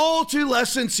 All to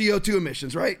lessen CO2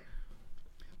 emissions, right?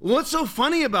 What's so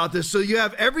funny about this? So you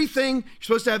have everything, you're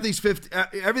supposed to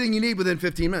have everything you need within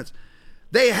 15 minutes.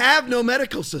 They have no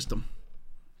medical system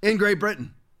in Great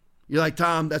Britain. You're like,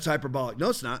 Tom, that's hyperbolic. No,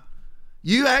 it's not.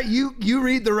 You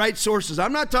read the right sources.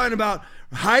 I'm not talking about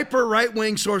hyper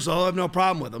right-wing sources. I'll have no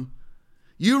problem with them.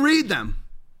 You read them.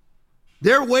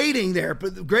 They're waiting there.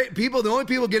 But the only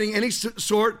people getting any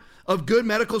sort of good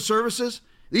medical services,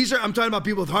 I'm talking about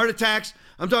people with heart attacks.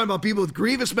 I'm talking about people with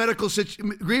grievous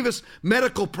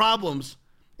medical problems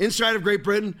inside of Great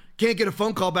Britain, can't get a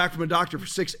phone call back from a doctor for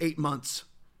 6-8 months.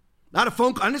 Not a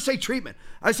phone call. I didn't say treatment.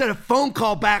 I said a phone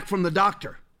call back from the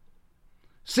doctor.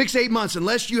 6-8 months,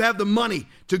 unless you have the money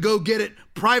to go get it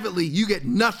privately, you get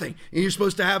nothing. And you're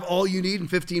supposed to have all you need in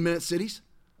 15-minute cities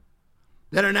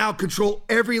that are now control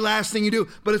every last thing you do.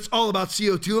 But it's all about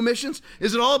CO2 emissions.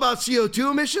 Is it all about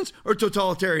CO2 emissions or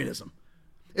totalitarianism?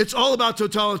 It's all about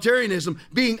totalitarianism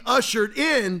being ushered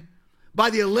in by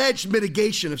the alleged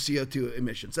mitigation of CO2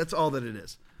 emissions. That's all that it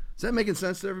is. Is that making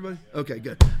sense to everybody? Okay,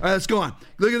 good. All right, let's go on.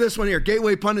 Look at this one here.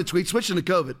 Gateway pundit tweet, switching to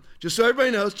COVID. Just so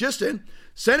everybody knows, just in,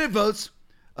 Senate votes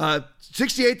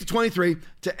 68-23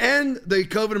 to end the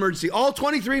COVID emergency. All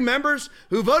 23 members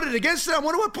who voted against it, I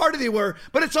wonder what party they were,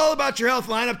 but it's all about your health.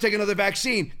 Line up, take another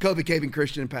vaccine, COVID-caving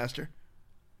Christian and pastor.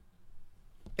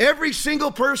 Every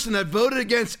single person that voted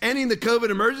against ending the COVID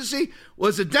emergency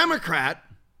was a Democrat,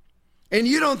 and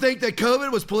you don't think that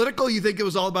COVID was political? You think it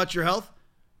was all about your health?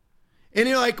 And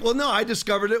you're like, well, no, I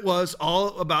discovered it was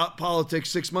all about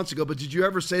politics 6 months ago, but did you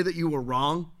ever say that you were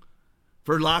wrong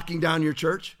for locking down your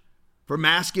church? For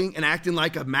masking and acting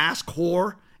like a mask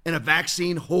whore and a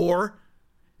vaccine whore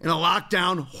and a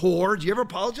lockdown whore? Do you ever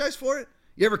apologize for it?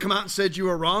 You ever come out and said you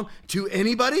were wrong to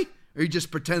anybody? Or you just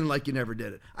pretending like you never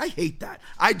did it? I hate that.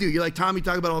 I do. You're like, Tom, you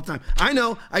talk about it all the time. I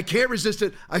know. I can't resist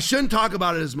it. I shouldn't talk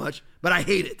about it as much, but I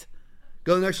hate it.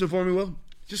 Go to the next one for me, Will.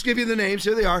 Just give you the names.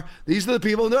 Here they are. These are the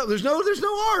people. No, there's no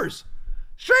R's.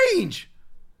 Strange,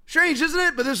 isn't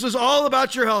it? But this was all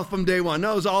about your health from day one.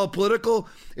 No, it was all political.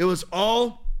 It was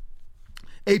all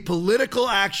a political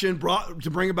action brought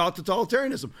to bring about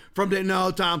totalitarianism.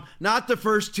 No, Tom, not the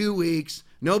first 2 weeks.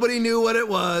 Nobody knew what it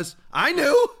was. I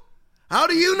knew. How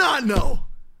do you not know?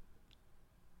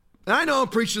 And I know I'm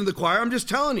preaching to the choir. I'm just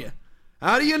telling you.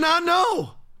 How do you not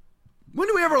know? When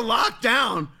do we ever lock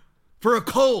down for a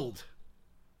cold?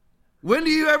 When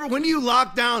do you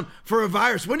lock down for a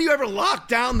virus? When do you ever lock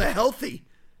down the healthy?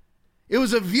 It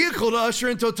was a vehicle to usher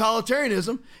in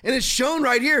totalitarianism, and it's shown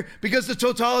right here because the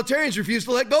totalitarians refuse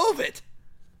to let go of it.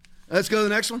 Let's go to the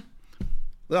next one.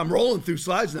 I'm rolling through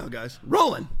slides now, guys.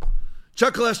 Rolling.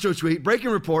 Chuck Calestro tweet, breaking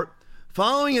report.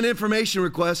 Following an information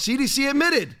request, CDC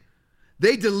admitted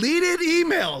they deleted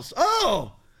emails.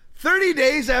 30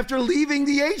 days after leaving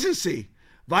the agency.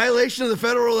 Violation of the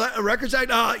Federal Records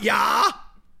Act?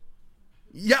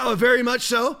 Yeah, very much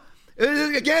so.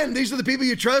 Again, these are the people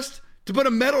you trust to put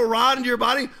a metal rod into your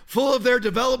body full of their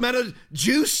developmental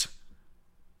juice,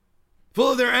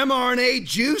 full of their mRNA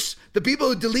juice, the people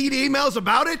who delete emails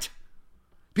about it,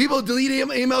 people who delete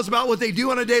emails about what they do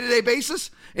on a day-to-day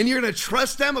basis, and you're going to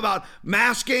trust them about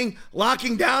masking,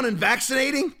 locking down, and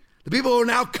vaccinating? The people who are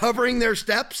now covering their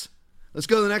steps? Let's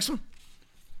go to the next one.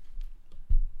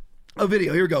 A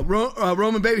video. Here we go.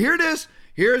 Roman baby. Here it is.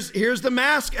 Here's the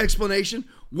mask explanation.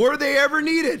 Were they ever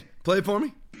needed? Play it for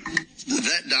me.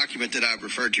 That document that I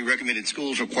referred to recommended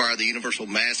schools require the universal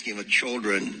masking of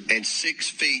children and 6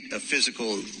 feet of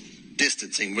physical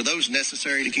distancing. Were those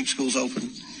necessary to keep schools open?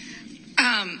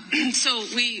 So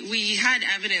we had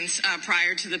evidence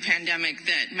prior to the pandemic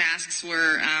that masks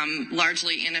were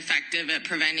largely ineffective at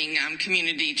preventing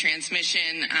community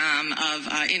transmission of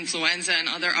influenza and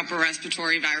other upper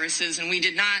respiratory viruses, and we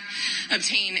did not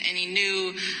obtain any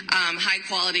new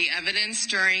high-quality evidence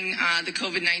during the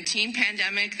COVID-19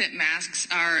 pandemic that masks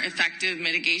are effective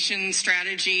mitigation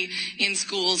strategy in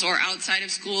schools or outside of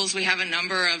schools. We have a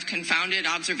number of confounded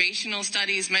observational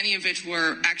studies, many of which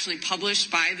were actually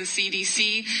published by the CDC,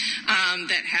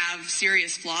 that have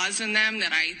serious flaws in them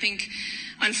that I think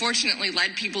unfortunately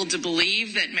led people to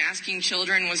believe that masking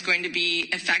children was going to be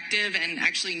effective and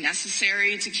actually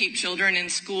necessary to keep children in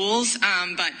schools.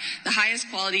 But the highest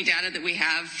quality data that we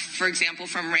have, for example,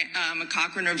 from a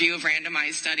Cochrane review of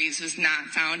randomized studies, has not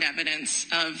found evidence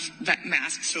of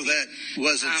masks. So that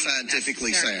wasn't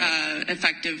scientifically sound.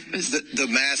 Effective. The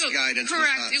mask guidance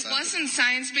correct. was not it wasn't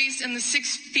science-based, and the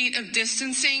 6 feet of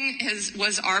distancing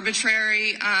was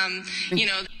arbitrary.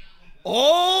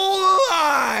 All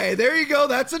Okay, there you go.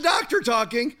 That's a doctor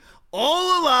talking.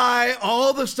 All a lie.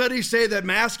 All the studies say that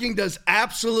masking does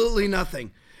absolutely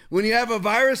nothing. When you have a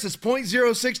virus that's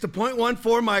 0.06 to 0.14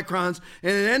 microns,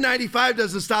 and an N95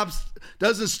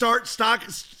 doesn't start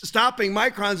stopping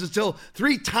microns until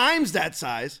 3 times that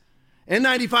size.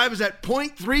 N95 is at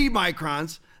 0.3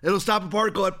 microns. It'll stop a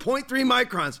particle at 0.3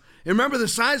 microns. And remember, the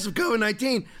size of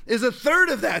COVID-19 is a third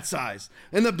of that size.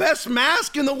 And the best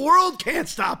mask in the world can't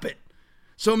stop it.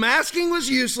 So masking was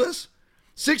useless.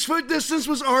 6-foot distance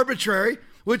was arbitrary,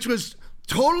 which was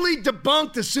totally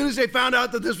debunked as soon as they found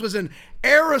out that this was an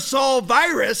aerosol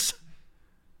virus.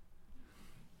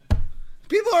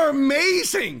 People are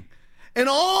amazing. And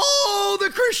all the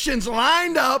Christians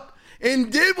lined up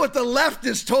and did what the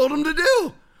leftists told them to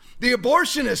do. The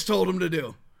abortionists told them to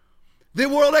do. The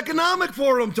World Economic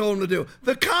Forum told them to do.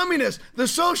 The communists, the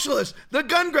socialists, the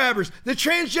gun grabbers, the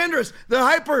transgenderists,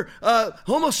 the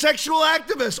homosexual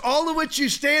activists, all of which you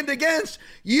stand against.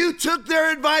 You took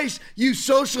their advice. You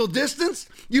social distanced.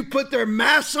 You put their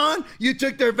masks on. You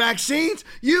took their vaccines.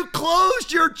 You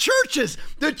closed your churches.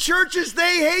 The churches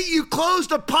they hate, you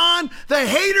closed upon the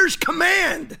haters'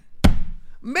 command.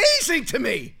 Amazing to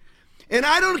me. And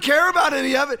I don't care about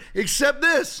any of it except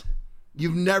this.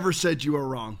 You've never said you were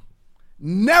wrong.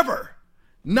 Never.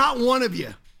 Not one of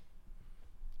you.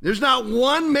 There's not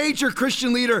one major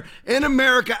Christian leader in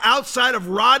America outside of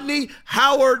Rodney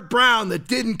Howard Brown that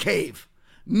didn't cave.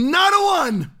 Not a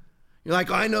one. You're like,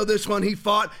 oh, I know this one. He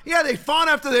fought. Yeah, they fought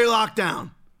after they locked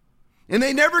down. And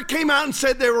they never came out and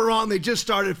said they were wrong. They just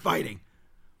started fighting.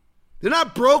 They're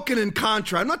not broken and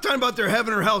contrite. I'm not talking about their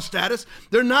heaven or hell status.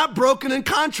 They're not broken and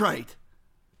contrite.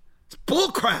 It's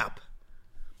bullcrap.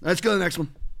 Let's go to the next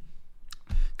one.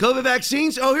 COVID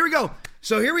vaccines. Oh, here we go.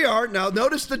 So here we are. Now,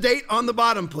 notice the date on the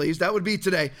bottom, please. That would be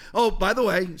today. Oh, by the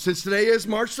way, since today is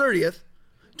March 30th,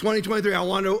 2023, I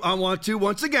want to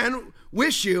once again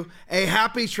wish you a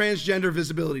happy Transgender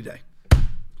Visibility Day.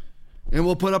 And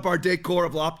we'll put up our decor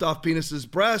of lopped off penises,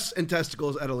 breasts, and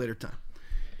testicles at a later time.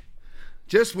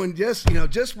 Just when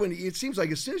it seems like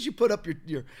as soon as you put up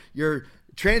your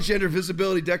transgender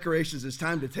visibility decorations, it's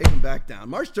time to take them back down.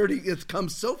 March 30th, it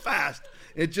comes so fast,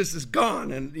 it just is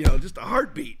gone, and just a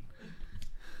heartbeat.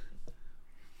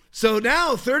 So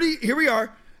now here we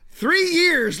are, 3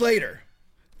 years later.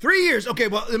 3 years. Okay,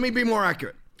 well, let me be more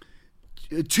accurate.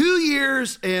 2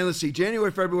 years and let's see,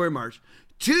 January, February, March.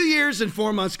 2 years and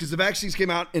 4 months because the vaccines came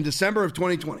out in December of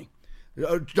 2020.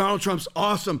 Donald Trump's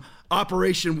awesome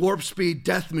Operation Warp Speed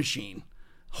death machine.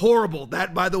 Horrible.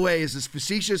 That, by the way, is as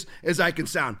facetious as I can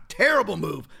sound. Terrible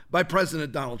move by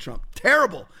President Donald Trump.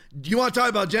 Terrible. Do you want to talk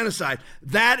about genocide?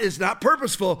 That is not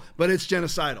purposeful, but it's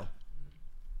genocidal.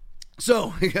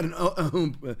 So, we got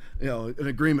an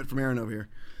agreement from Aaron over here.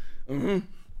 Mm-hmm.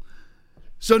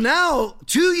 So now,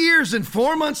 2 years and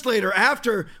 4 months later,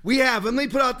 after we have, let me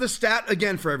put out this stat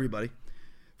again for everybody.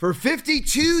 For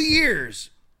 52 years,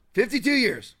 let me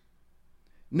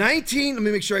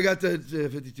make sure I got the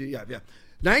 52, yeah.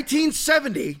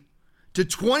 1970 to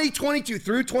 2022,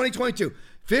 through 2022,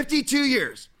 52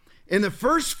 years. In the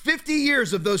first 50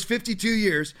 years of those 52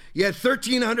 years, you had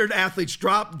 1,300 athletes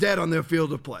drop dead on their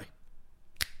field of play,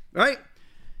 right?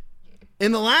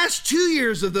 In the last 2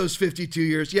 years of those 52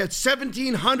 years, you had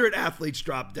 1,700 athletes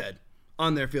drop dead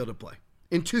on their field of play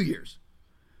in 2 years.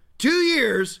 2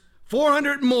 years,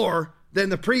 400 more than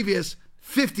the previous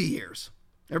 50 years.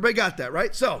 Everybody got that,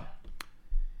 right? So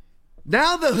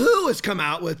now the WHO has come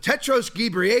out with Tedros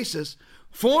Ghebreyesus,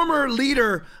 former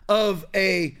leader of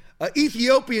a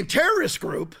Ethiopian terrorist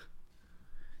group,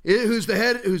 who's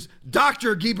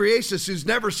Dr. Ghebreyesus, who's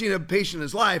never seen a patient in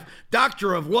his life.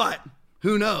 Doctor of what?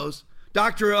 Who knows?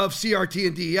 Doctor of CRT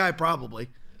and DEI, probably.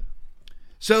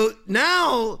 So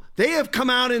now they have come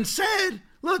out and said,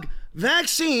 look,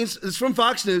 vaccines, this is from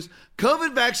Fox News,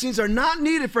 COVID vaccines are not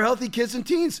needed for healthy kids and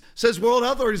teens, says World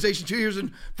Health Organization 2 years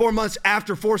and 4 months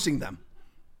after forcing them.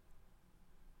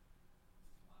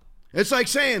 It's like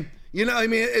saying,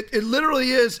 it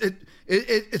literally is,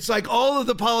 it's like all of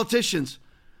the politicians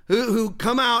who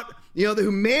come out,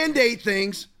 who mandate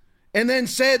things and then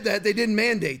said that they didn't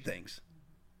mandate things.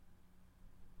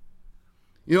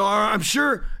 I'm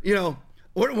sure,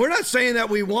 we're not saying that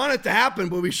we want it to happen,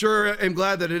 but we sure am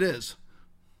glad that it is.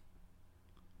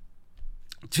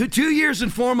 2 years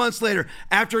and 4 months later,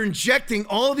 after injecting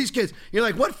all of these kids, you're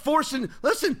like, what forcing?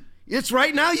 Listen, it's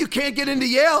right now you can't get into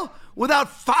Yale without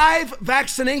 5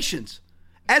 vaccinations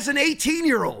as an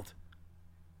 18-year-old.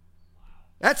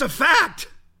 That's a fact.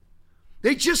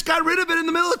 They just got rid of it in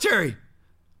the military.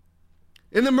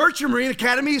 And the Merchant Marine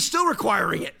Academy is still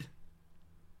requiring it.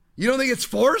 You don't think it's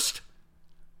forced?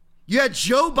 You had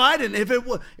Joe Biden. If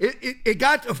it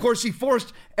got, of course, he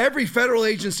forced every federal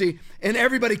agency and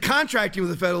everybody contracting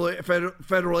with the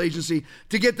federal agency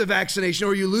to get the vaccination,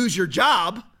 or you lose your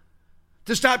job,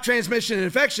 to stop transmission and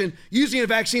infection. Using a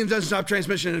vaccine doesn't stop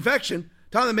transmission and infection.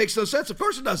 Tom, that makes no sense. Of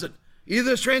course it doesn't.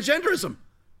 Either is transgenderism.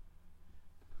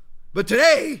 But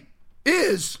today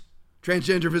is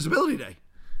Transgender Visibility Day.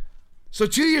 So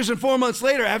 2 years and 4 months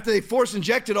later, after they force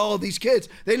injected all of these kids,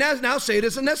 they now say it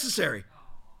isn't necessary.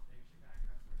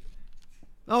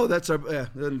 Oh, that's our, yeah.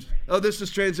 Oh, this is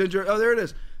transgender. Oh, there it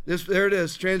is. There it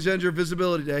is. Transgender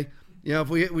Visibility Day. You know, if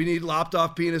we need lopped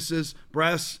off penises,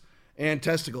 breasts, and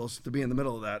testicles to be in the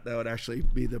middle of that would actually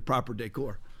be the proper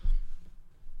decor.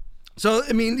 So,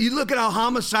 I mean, you look at how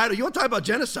homicidal, you want to talk about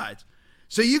genocides.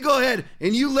 So you go ahead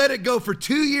and you let it go for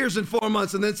 2 years and 4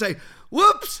 months and then say,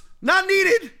 whoops, not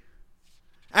needed.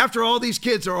 After all these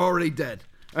kids are already dead.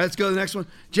 All right, let's go to the next one.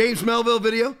 James Melville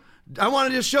video. I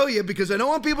wanted to show you because I don't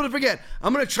want people to forget.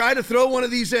 I'm going to try to throw one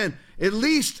of these in at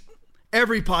least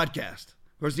every podcast.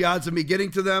 Of course, the odds of me getting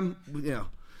to them, you know.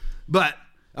 But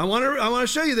I want to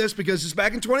show you this because it's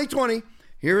back in 2020.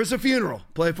 Here is a funeral.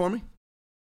 Play it for me.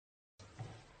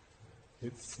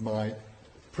 It's my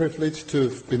privilege to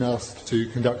have been asked to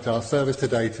conduct our service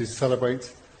today to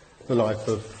celebrate the life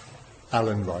of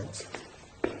Alan Wright.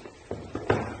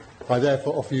 I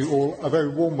therefore offer you all a very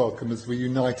warm welcome as we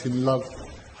unite in love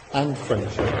and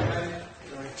friendship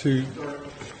to... You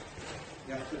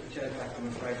have to put the chair back, I'm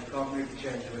afraid. You can't move the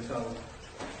chair to its own.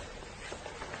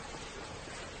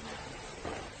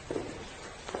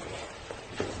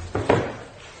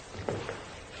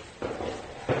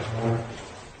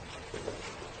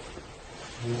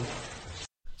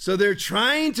 So they're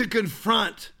trying to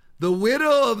confront the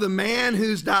widow of the man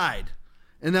who's died,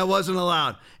 and that wasn't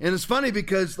allowed. And it's funny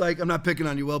because, like, I'm not picking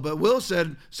on you, Will, but Will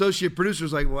said, associate producer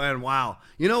was like, wow.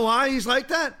 You know why he's like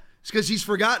that? It's because he's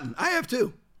forgotten. I have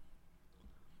too.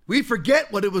 We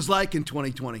forget what it was like in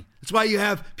 2020. That's why you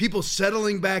have people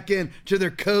settling back in to their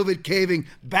COVID caving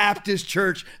Baptist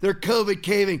church, their COVID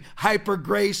caving hyper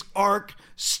grace arc,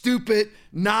 stupid,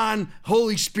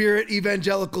 non-Holy Spirit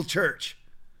evangelical church.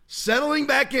 Settling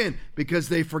back in because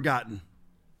they've forgotten.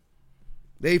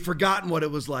 They've forgotten what it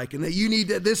was like. And that you need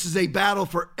to, this is a battle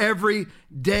for every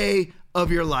day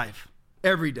of your life.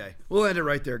 Every day. We'll end it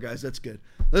right there, guys. That's good.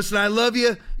 Listen, I love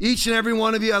you, each and every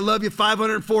one of you. I love you,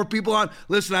 504 people on.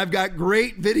 Listen, I've got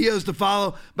great videos to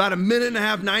follow, about a minute and a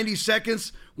half, 90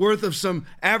 seconds worth of some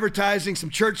advertising, some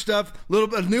church stuff,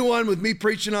 a new one with me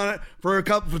preaching on it for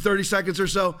 30 seconds or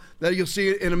so that you'll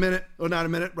see in a minute, or not a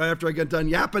minute, right after I get done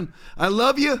yapping. I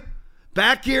love you.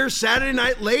 Back here Saturday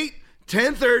night late,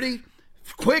 10:30,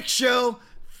 quick show,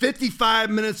 55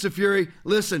 minutes of fury.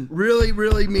 Listen, really,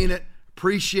 really mean it.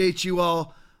 Appreciate you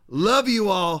all. Love you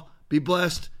all. Be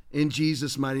blessed in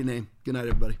Jesus' mighty name. Good night,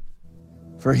 everybody.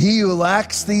 For he who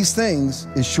lacks these things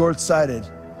is short-sighted,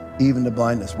 even to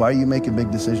blindness. Why are you making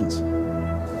big decisions?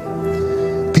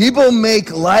 People make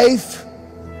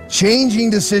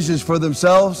life-changing decisions for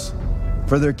themselves,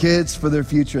 for their kids, for their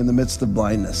future in the midst of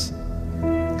blindness.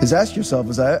 Because ask yourself,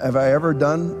 have I ever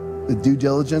done the due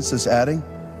diligence that's adding?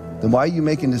 Then why are you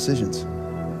making decisions?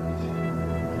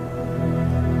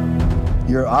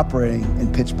 You're operating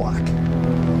in pitch black.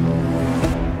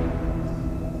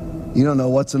 You don't know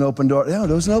what's an open door. No, it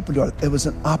was an open door. It was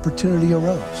an opportunity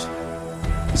arose.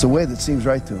 It's a way that seems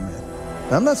right to a man.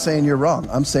 And I'm not saying you're wrong.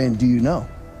 I'm saying, do you know?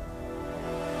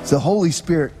 It's the Holy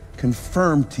Spirit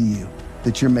confirmed to you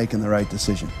that you're making the right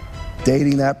decision.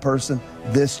 Dating that person,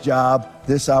 this job,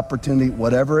 this opportunity,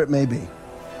 whatever it may be.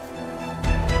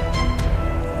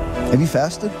 Have you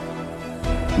fasted?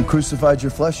 You crucified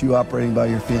your flesh, you operating by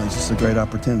your feelings. It's a great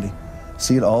opportunity.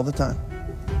 See it all the time.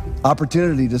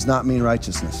 Opportunity does not mean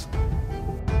righteousness.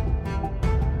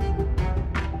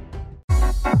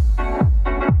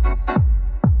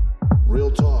 Real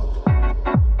talk.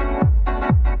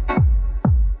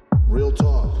 Real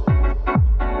talk.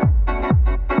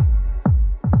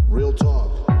 Real talk.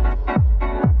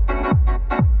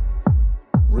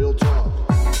 Real talk.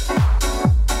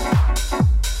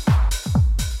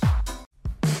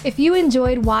 If you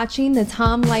enjoyed watching the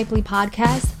Tom Lively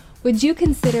podcast, would you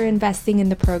consider investing in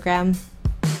the program?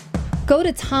 Go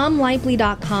to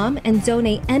tomlively.com and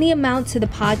donate any amount to the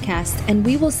podcast, and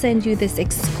we will send you this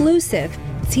exclusive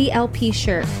TLP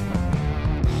shirt.